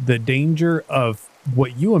in the danger of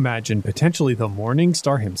what you imagine potentially the Morning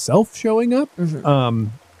Star himself showing up.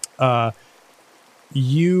 Mm-hmm.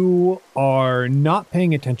 You are not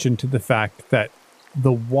paying attention to the fact that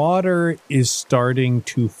the water is starting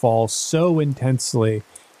to fall so intensely.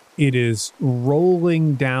 It is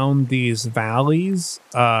rolling down these valleys,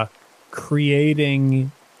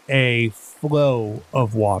 creating a flow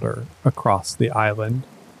of water across the island,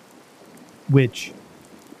 which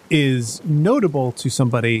is notable to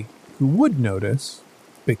somebody who would notice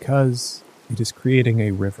because it is creating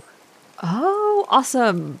a river. Oh,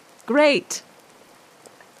 awesome. Great.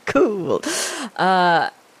 Cool.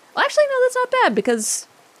 Well, actually, no, that's not bad because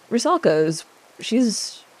Rusalka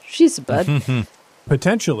she's a bud.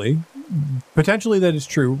 Potentially that is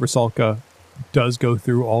true. Rusalka does go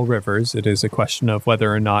through all rivers. It is a question of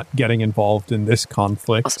whether or not getting involved in this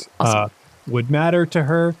conflict would matter to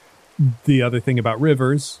her. The other thing about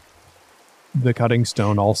rivers, the cutting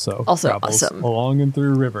stone also travels along and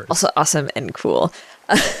through rivers. Also awesome and cool.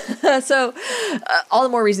 So all the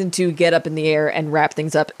more reason to get up in the air and wrap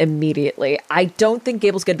things up immediately. I don't think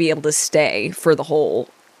Gable's going to be able to stay for the whole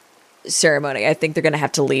ceremony. I think they're going to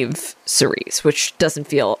have to leave Cerise, which doesn't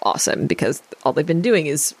feel awesome because all they've been doing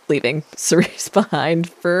is leaving Cerise behind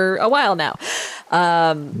for a while now.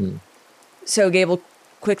 So Gable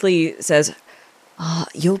quickly says,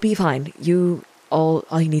 you'll be fine. All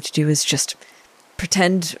you need to do is just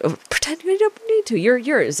pretend you don't need to.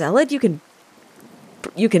 You're a zealot.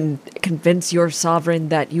 You can convince your sovereign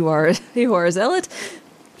that you are a zealot.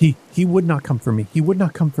 He would not come for me. He would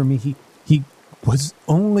not come for me. He was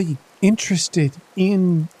only interested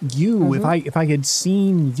in you. Mm-hmm. If I had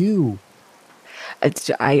seen you.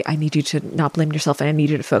 I need you to not blame yourself, and I need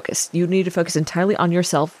you to focus. You need to focus entirely on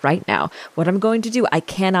yourself right now. What I'm going to do, I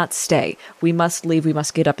cannot stay. We must leave. We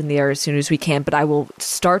must get up in the air as soon as we can, but I will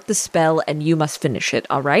start the spell, and you must finish it,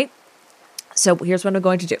 all right? So here's what I'm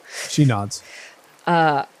going to do. She nods.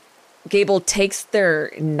 Gable takes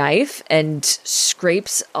their knife and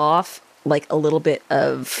scrapes off like a little bit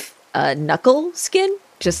of knuckle skin,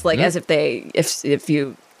 just like as if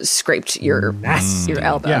you scraped your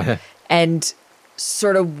elbow, and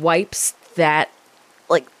sort of wipes that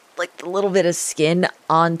like a little bit of skin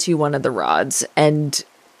onto one of the rods, and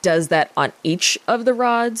does that on each of the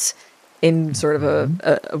rods in sort of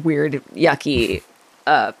a weird yucky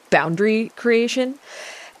boundary creation.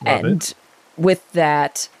 With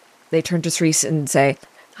that, they turn to Cerise and say,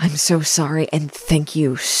 I'm so sorry and thank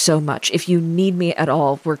you so much. If you need me at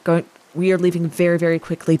all, we are leaving very, very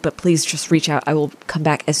quickly, but please just reach out. I will come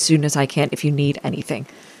back as soon as I can if you need anything.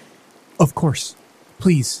 Of course.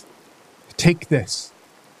 Please, take this.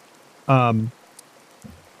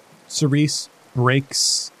 Cerise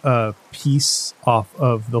breaks a piece off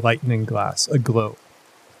of the lightning glass, a globe.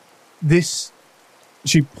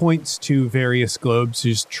 She points to various globes.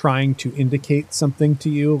 She's trying to indicate something to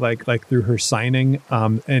you, like through her signing,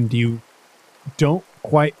 and you don't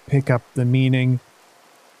quite pick up the meaning.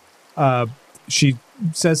 She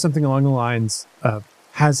says something along the lines of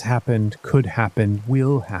has happened, could happen,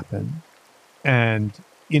 will happen, and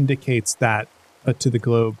indicates that to the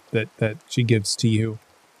globe that she gives to you.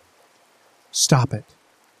 Stop it.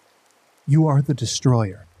 You are the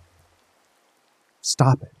destroyer.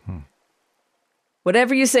 Stop it.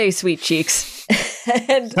 Whatever you say, sweet cheeks.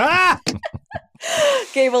 And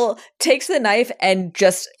Gable takes the knife and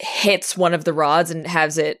just hits one of the rods and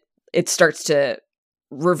has it starts to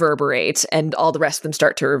reverberate, and all the rest of them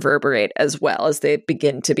start to reverberate as well as they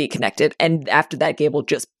begin to be connected. And after that, Gable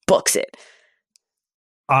just books it.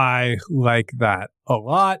 I like that a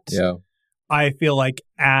lot. Yeah. I feel like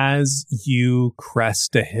as you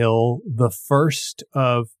crest a hill, the first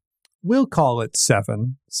of, we'll call it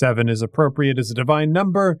 7. 7 is appropriate as a divine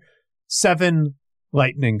number. 7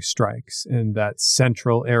 lightning strikes in that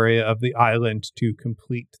central area of the island to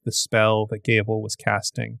complete the spell that Gable was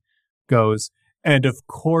casting goes. And of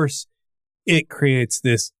course, it creates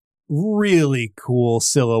this really cool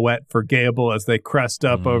silhouette for Gable as they crest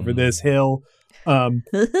up over this hill.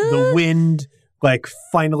 The wind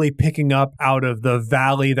finally picking up out of the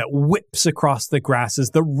valley that whips across the grasses,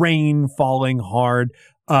 the rain falling hard.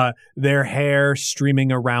 Their hair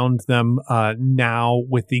streaming around them now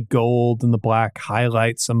with the gold and the black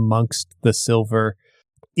highlights amongst the silver.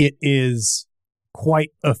 It is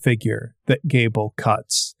quite a figure that Gable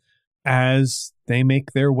cuts as they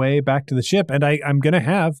make their way back to the ship. And I'm going to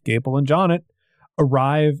have Gable and Jonnet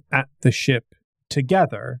arrive at the ship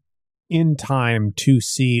together in time to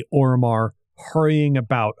see Oromar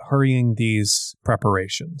hurrying these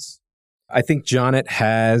preparations. I think Jonnet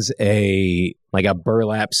has a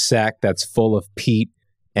burlap sack that's full of peat,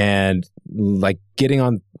 and like getting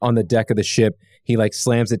on the deck of the ship, he like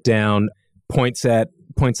slams it down, points at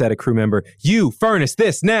a crew member, "You furnace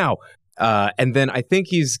this now!" And then I think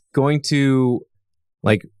he's going to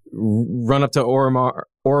like run up to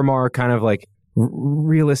Oromar, kind of like,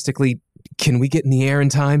 realistically, can we get in the air in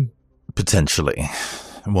time? Potentially.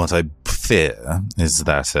 What I fear is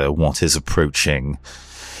that what is approaching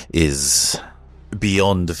is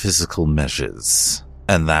beyond physical measures,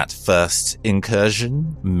 and that first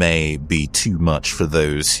incursion may be too much for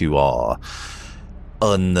those who are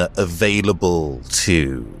unavailable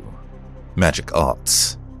to magic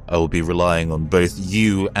arts. I will be relying on both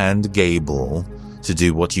you and Gable to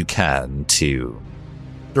do what you can to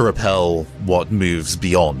repel what moves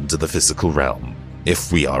beyond the physical realm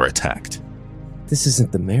if we are attacked. This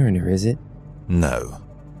isn't the Mariner, is it? No.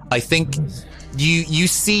 I think you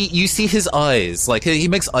see his eyes, like he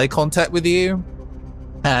makes eye contact with you,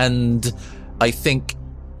 and I think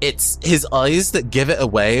it's his eyes that give it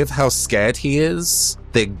away of how scared he is.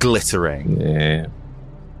 They're glittering. Yeah.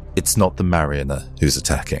 It's not the Mariner who's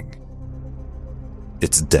attacking.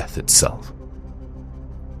 It's death itself.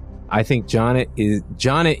 I think Jonnet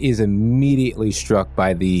is immediately struck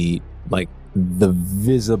by the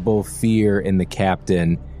visible fear in the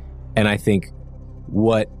captain, and I think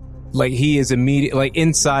he is immediate, like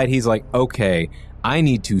inside he's like, okay, I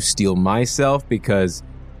need to steel myself, because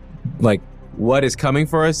like what is coming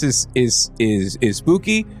for us is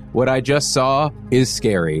spooky. What I just saw is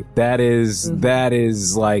scary. That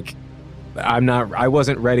is like, I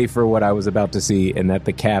wasn't ready for what I was about to see, and that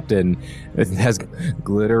the captain has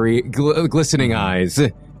glistening eyes,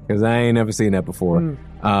 because I ain't never seen that before.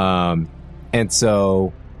 And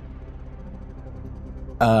so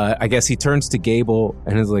I guess he turns to Gable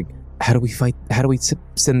and is like, how do we fight? How do we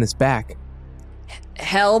send this back?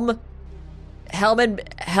 Helm and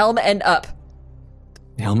up.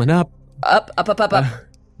 Helm and up. Up.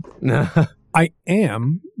 No. I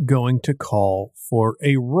am going to call for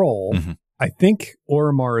a roll. Mm-hmm. I think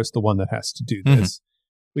Oromar is the one that has to do this.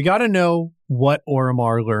 We got to know what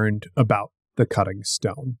Oromar learned about the cutting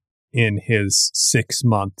stone in his 6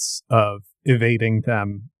 months of evading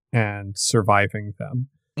them and surviving them.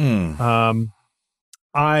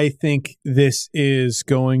 I think this is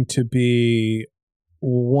going to be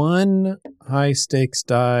 1 high stakes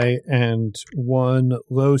die and 1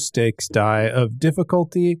 low stakes die of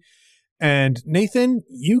difficulty. And Nathan,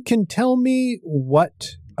 you can tell me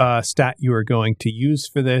what stat you are going to use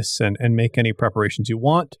for this and make any preparations you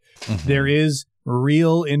want. There is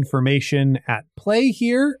real information at play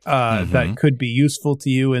here that could be useful to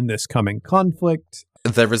you in this coming conflict.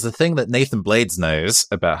 There is a thing that Nathan Blades knows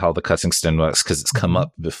about how the cutting stone works, because it's come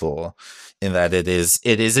up before, in that it is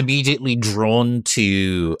immediately drawn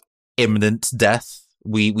to imminent death.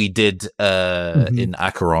 We did in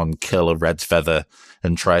Acheron kill a red feather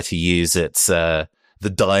and try to use its the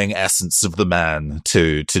dying essence of the man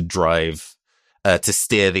to drive to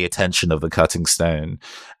steer the attention of the cutting stone,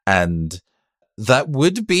 and that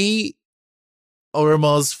would be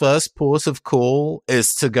Oromar's first port of call,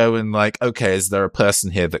 is to go and like, okay, is there a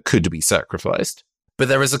person here that could be sacrificed? But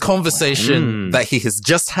there is a conversation that he has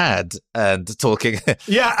just had and talking.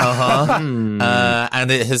 And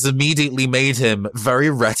it has immediately made him very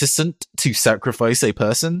reticent to sacrifice a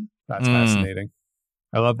person. That's fascinating.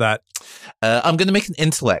 I love that. I'm going to make an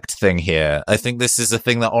intellect thing here. I think this is a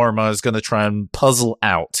thing that Oromar is going to try and puzzle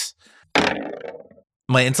out.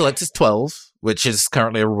 My intellect is 12, which is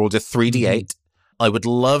currently a rolled 3d8. I would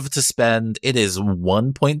love to spend, it is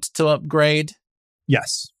 1 point to upgrade.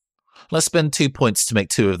 Yes. Let's spend 2 points to make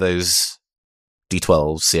 2 of those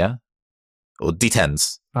d12s, yeah? Or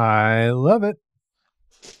d10s. I love it.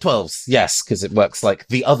 12s, yes, because it works like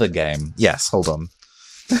the other game. Yes, hold on.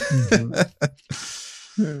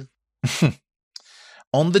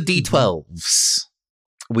 On the d12s,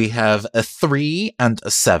 we have a 3 and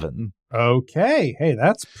a 7. Okay. Hey,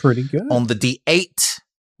 that's pretty good. On the d8,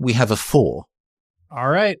 we have a 4. All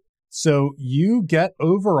right. So you get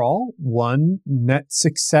overall 1 net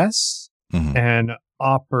success and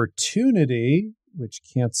opportunity, which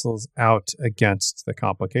cancels out against the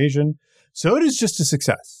complication. So it is just a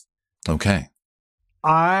success. Okay.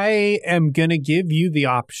 I am going to give you the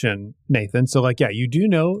option, Nathan. So you do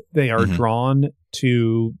know they are drawn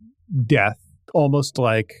to death, almost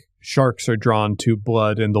like sharks are drawn to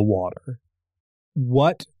blood in the water.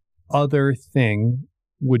 What other thing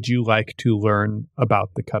would you like to learn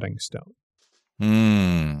about the cutting stone?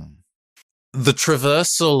 The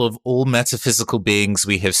traversal of all metaphysical beings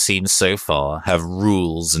we have seen so far have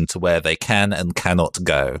rules into where they can and cannot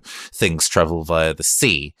go. Things travel via the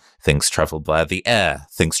sea. Things travel via the air.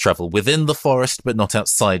 Things travel within the forest, but not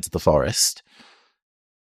outside the forest.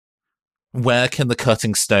 Where can the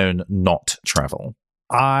cutting stone not travel?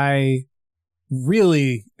 I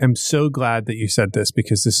really am so glad that you said this,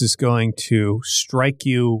 because this is going to strike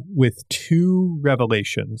you with two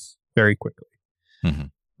revelations very quickly. Mm-hmm.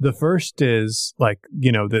 The first is, like,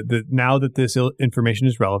 you know, now that this information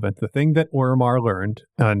is relevant, the thing that Oromar learned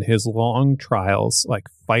on his long trials, like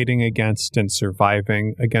fighting against and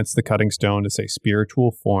surviving against the cutting stone as a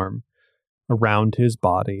spiritual form around his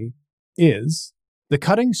body, is the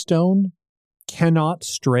cutting stone cannot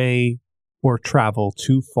stray or travel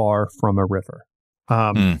too far from a river.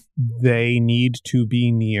 They need to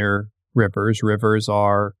be near rivers. Rivers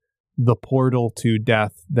are the portal to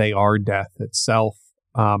death. They are death itself.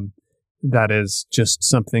 That is just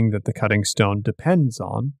something that the cutting stone depends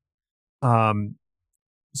on.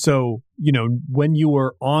 So, you know, when you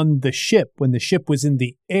were on the ship, when the ship was in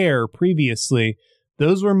the air previously,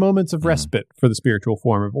 those were moments of respite for the spiritual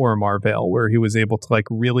form of Oromar Vale, where he was able to like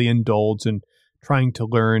really indulge in trying to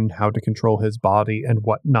learn how to control his body and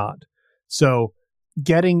whatnot. So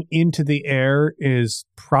getting into the air is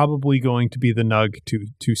probably going to be the nug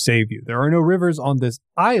to save you. There are no rivers on this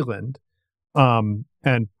island.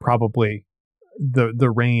 And probably the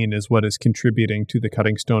rain is what is contributing to the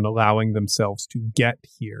cutting stone allowing themselves to get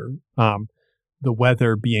here. The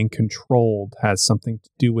weather being controlled has something to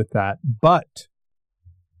do with that. But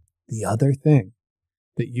the other thing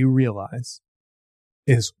that you realize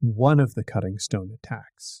is one of the cutting stone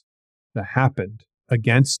attacks that happened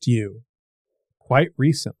against you quite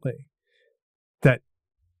recently that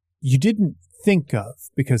you didn't think of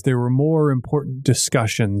because there were more important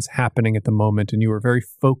discussions happening at the moment and you were very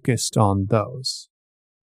focused on those,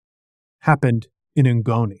 happened in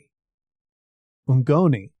Ungoni.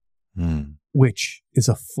 Ungoni, which is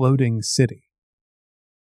a floating city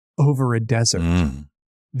over a desert.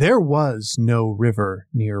 There was no river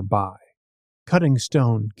nearby. Cutting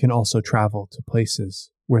stone can also travel to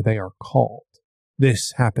places where they are called.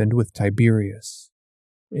 This happened with Tiberius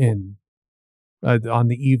on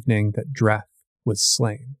the evening that Dreth was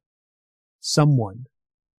slain. Someone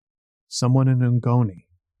in Ungoni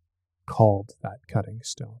called that cutting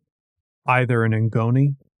stone. Either in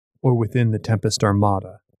Ungoni or within the Tempest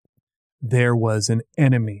Armada, there was an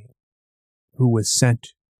enemy who was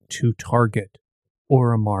sent to target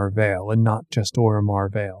Oromar Vale, and not just Oromar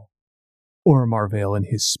Vale. Oromar Vale in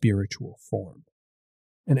his spiritual form.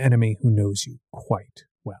 An enemy who knows you quite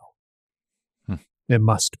well. It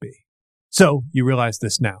must be. So, you realize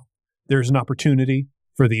this now. There's an opportunity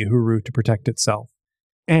for the Uhuru to protect itself,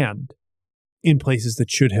 and in places that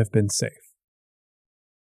should have been safe,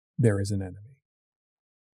 there is an enemy.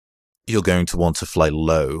 You're going to want to fly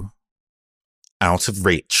low, out of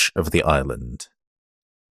reach of the island,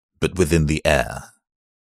 but within the air.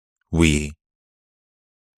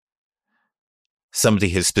 Somebody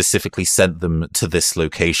has specifically sent them to this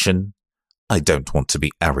location. I don't want to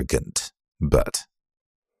be arrogant, but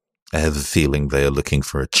I have a feeling they are looking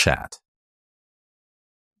for a chat.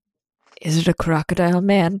 Is it a crocodile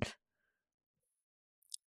man?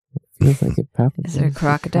 Feels like it probably Is there a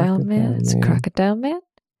crocodile man? It's a crocodile man?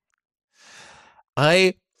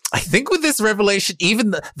 I think with this revelation,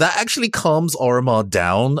 even that actually calms Oromar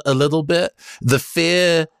down a little bit. The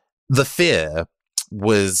fear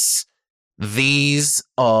was these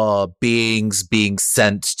are beings being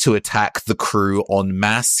sent to attack the crew en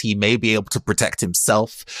masse. He may be able to protect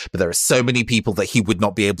himself, but there are so many people that he would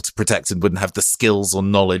not be able to protect and wouldn't have the skills or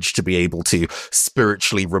knowledge to be able to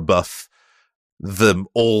spiritually rebuff them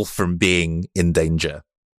all from being in danger.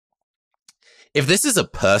 If this is a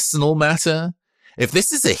personal matter, if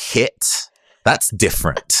this is a hit, that's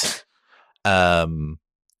different.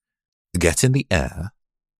 Get in the air.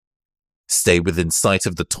 Stay within sight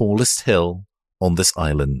of the tallest hill on this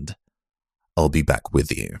island. I'll be back with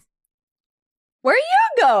you. Where are you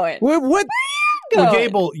going? What? Where are you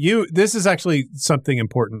going? Well, Gable, this is actually something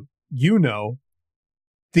important. You know,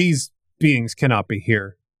 these beings cannot be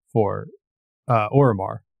here for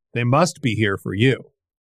Oromar. They must be here for you.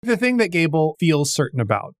 The thing that Gable feels certain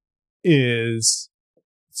about is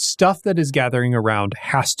stuff that is gathering around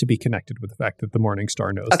has to be connected with the fact that the Morning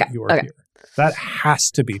Star knows that you are here. That has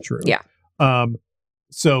to be true. Yeah.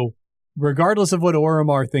 So regardless of what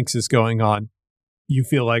Oromar thinks is going on, you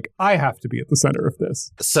feel like, I have to be at the center of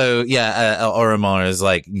this. So, Oromar is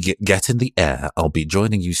like, get in the air. I'll be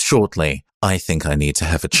joining you shortly. I think I need to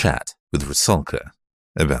have a chat with Rusalka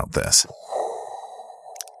about this.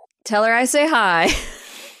 Tell her I say hi.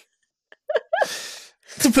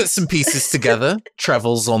 To put some pieces together,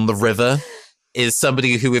 travels on the river, is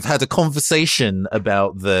somebody who we've had a conversation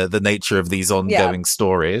about the nature of these ongoing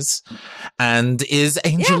stories, and is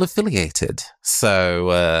Angel affiliated.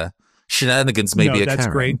 So shenanigans may be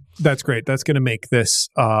occurring. Great. That's great. That's going to make this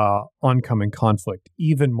oncoming conflict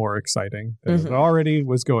even more exciting than it already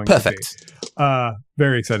was going to be.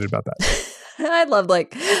 Very excited about that. I love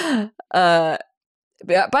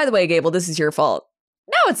by the way, Gable, this is your fault.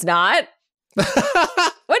 No, it's not. What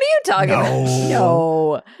are you talking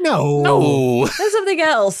about? No. There's something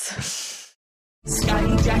else.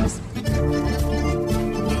 Skyjacks.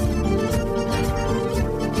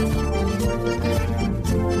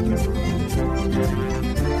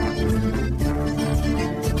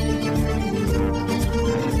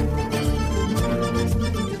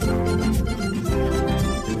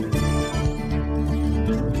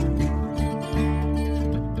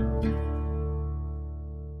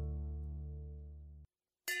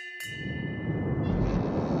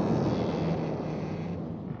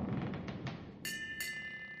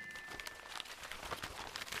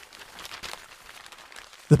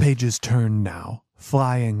 The pages turn now,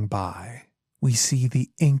 flying by. We see the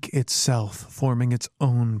ink itself forming its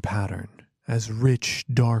own pattern as rich,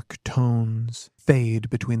 dark tones fade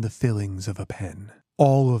between the fillings of a pen.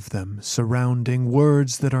 All of them surrounding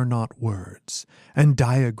words that are not words, and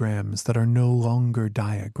diagrams that are no longer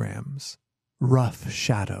diagrams. Rough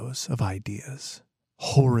shadows of ideas,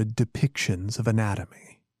 horrid depictions of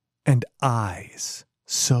anatomy, and eyes,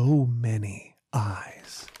 so many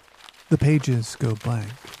eyes. The pages go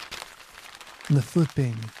blank. The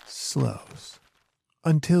flipping slows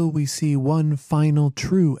until we see one final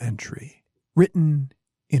true entry written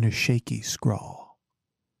in a shaky scrawl.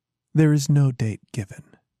 There is no date given.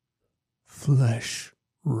 Flesh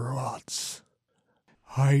rots.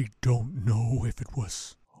 I don't know if it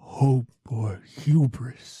was hope or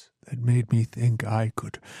hubris that made me think I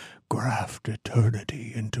could graft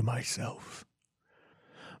eternity into myself.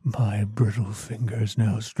 My brittle fingers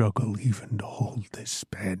now struggle even to hold this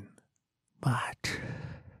pen. But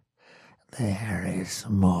there is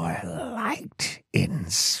more light in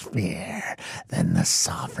Sphere than the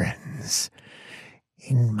sovereigns.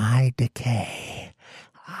 In my decay,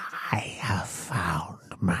 I have found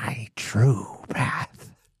my true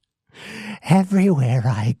path. Everywhere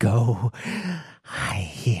I go, I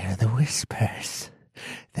hear the whispers.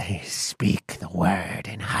 They speak the word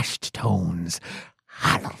in hushed tones,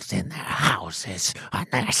 huddled in their houses on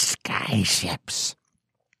their skyships.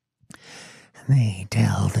 They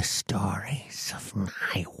tell the stories of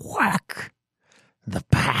my work, the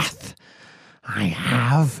path I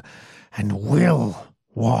have and will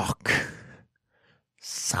walk.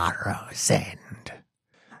 Sorrow's End,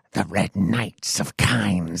 the Red Knights of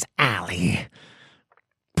Kyne's Alley,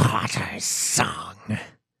 Potter's Song,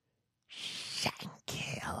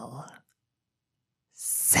 Shankhill,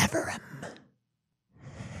 Severum.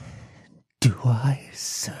 Do I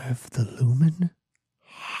serve the Lumen?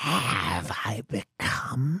 Have I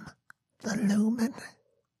become the Lumen?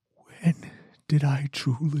 When did I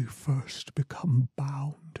truly first become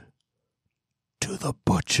bound to the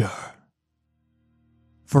Butcher?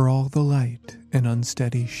 For all the light and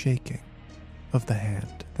unsteady shaking of the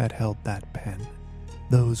hand that held that pen,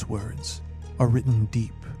 those words are written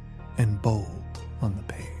deep and bold on the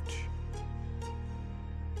page.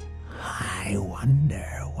 I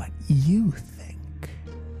wonder what you think.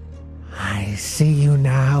 I see you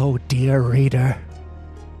now, dear reader.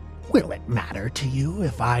 Will it matter to you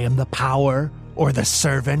if I am the power or the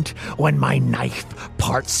servant when my knife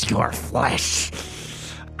parts your flesh?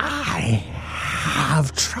 I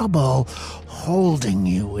have trouble holding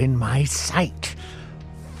you in my sight,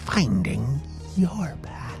 finding your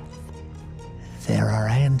path. There are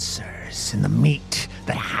answers in the meat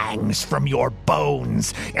that hangs from your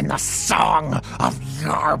bones, in the song of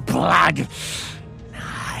your blood.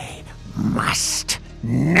 I must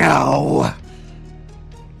know.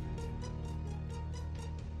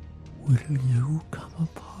 Will you come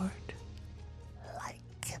apart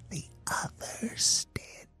like the others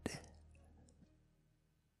did?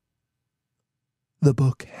 The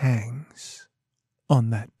book hangs on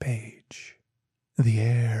that page. The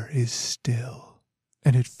air is still,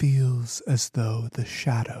 and it feels as though the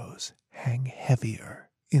shadows hang heavier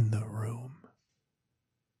in the room.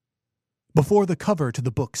 Before the cover to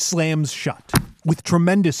the book slams shut, With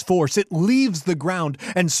tremendous force, it leaves the ground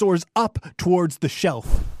and soars up towards the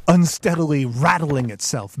shelf, unsteadily rattling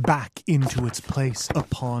itself back into its place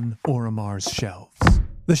upon Oromar's shelves.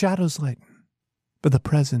 The shadows lighten, but the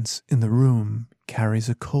presence in the room carries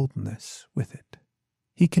a coldness with it.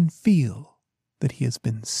 He can feel that he has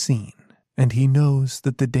been seen, and he knows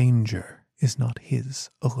that the danger is not his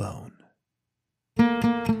alone.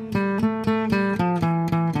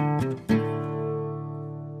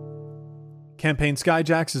 Campaign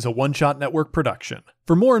Skyjacks is a one-shot network production.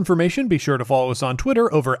 For more information, be sure to follow us on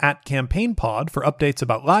Twitter over @CampaignPod for updates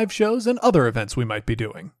about live shows and other events we might be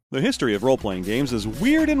doing. The history of role-playing games is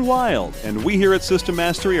weird and wild, and we here at System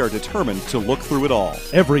Mastery are determined to look through it all.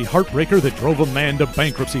 Every heartbreaker that drove a man to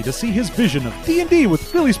bankruptcy to see his vision of D&D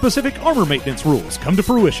with really specific armor maintenance rules come to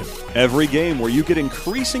fruition. Every game where you get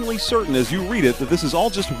increasingly certain as you read it that this is all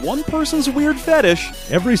just one person's weird fetish.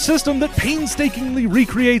 Every system that painstakingly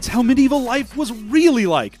recreates how medieval life was really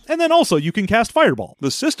like, and then also you can cast Fireball.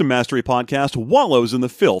 The System Mastery podcast wallows in the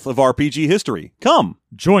filth of RPG history. Come!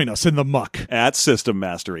 Join us in the muck at System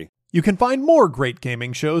Mastery. You can find more great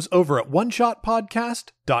gaming shows over at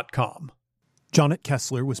oneshotpodcast.com. Jonnet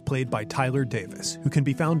Kessler was played by Tyler Davis, who can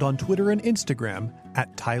be found on Twitter and Instagram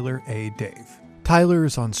at Tyler A. Dave. Tyler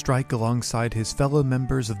is on strike alongside his fellow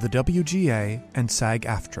members of the WGA and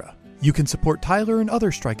SAG-AFTRA. You can support Tyler and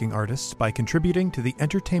other striking artists by contributing to the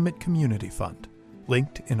Entertainment Community Fund,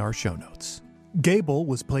 linked in our show notes. Gable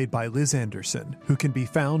was played by Liz Anderson, who can be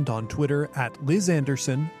found on Twitter at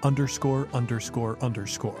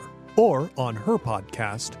LizAnderson____, or on her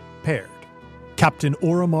podcast, Paired. Captain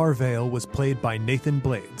Oromar Vale was played by Nathan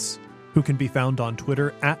Blades, who can be found on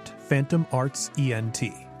Twitter at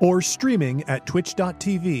PhantomArtsENT, or streaming at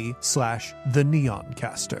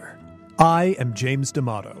twitch.tv/TheNeonCaster. I am James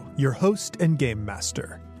D'Amato, your host and game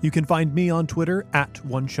master. You can find me on Twitter at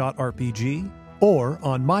OneShotRPG, or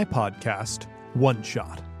on my podcast, One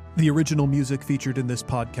Shot. The original music featured in this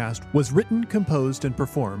podcast was written, composed, and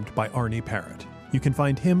performed by Arnie Parrott. You can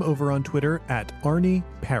find him over on Twitter at Arnie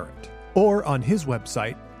Parrott, or on his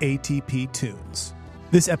website, ATP Tunes.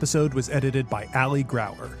 This episode was edited by Allie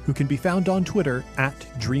Grauer, who can be found on Twitter at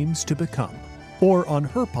Dreams to Become, or on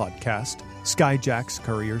her podcast, Skyjacks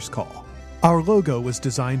Courier's Call. Our logo was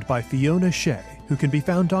designed by Fiona Shea, who can be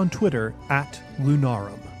found on Twitter at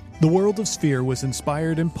Lunarum. The World of Sphere was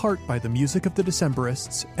inspired in part by the music of the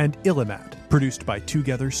Decemberists and Illimat, produced by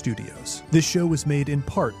Together Studios. This show was made in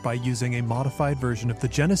part by using a modified version of the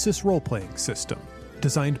Genesis role-playing system,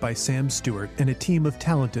 designed by Sam Stewart and a team of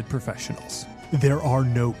talented professionals. There are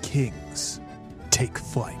no kings. Take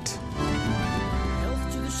flight.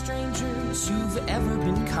 Health to the strangers who've ever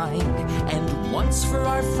been kind, and once for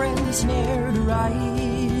our friends ne'er to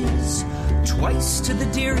rise. Twice to the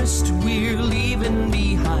dearest we're leaving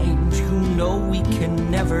behind, who know we can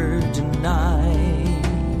never deny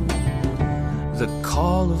the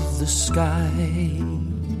call of the sky.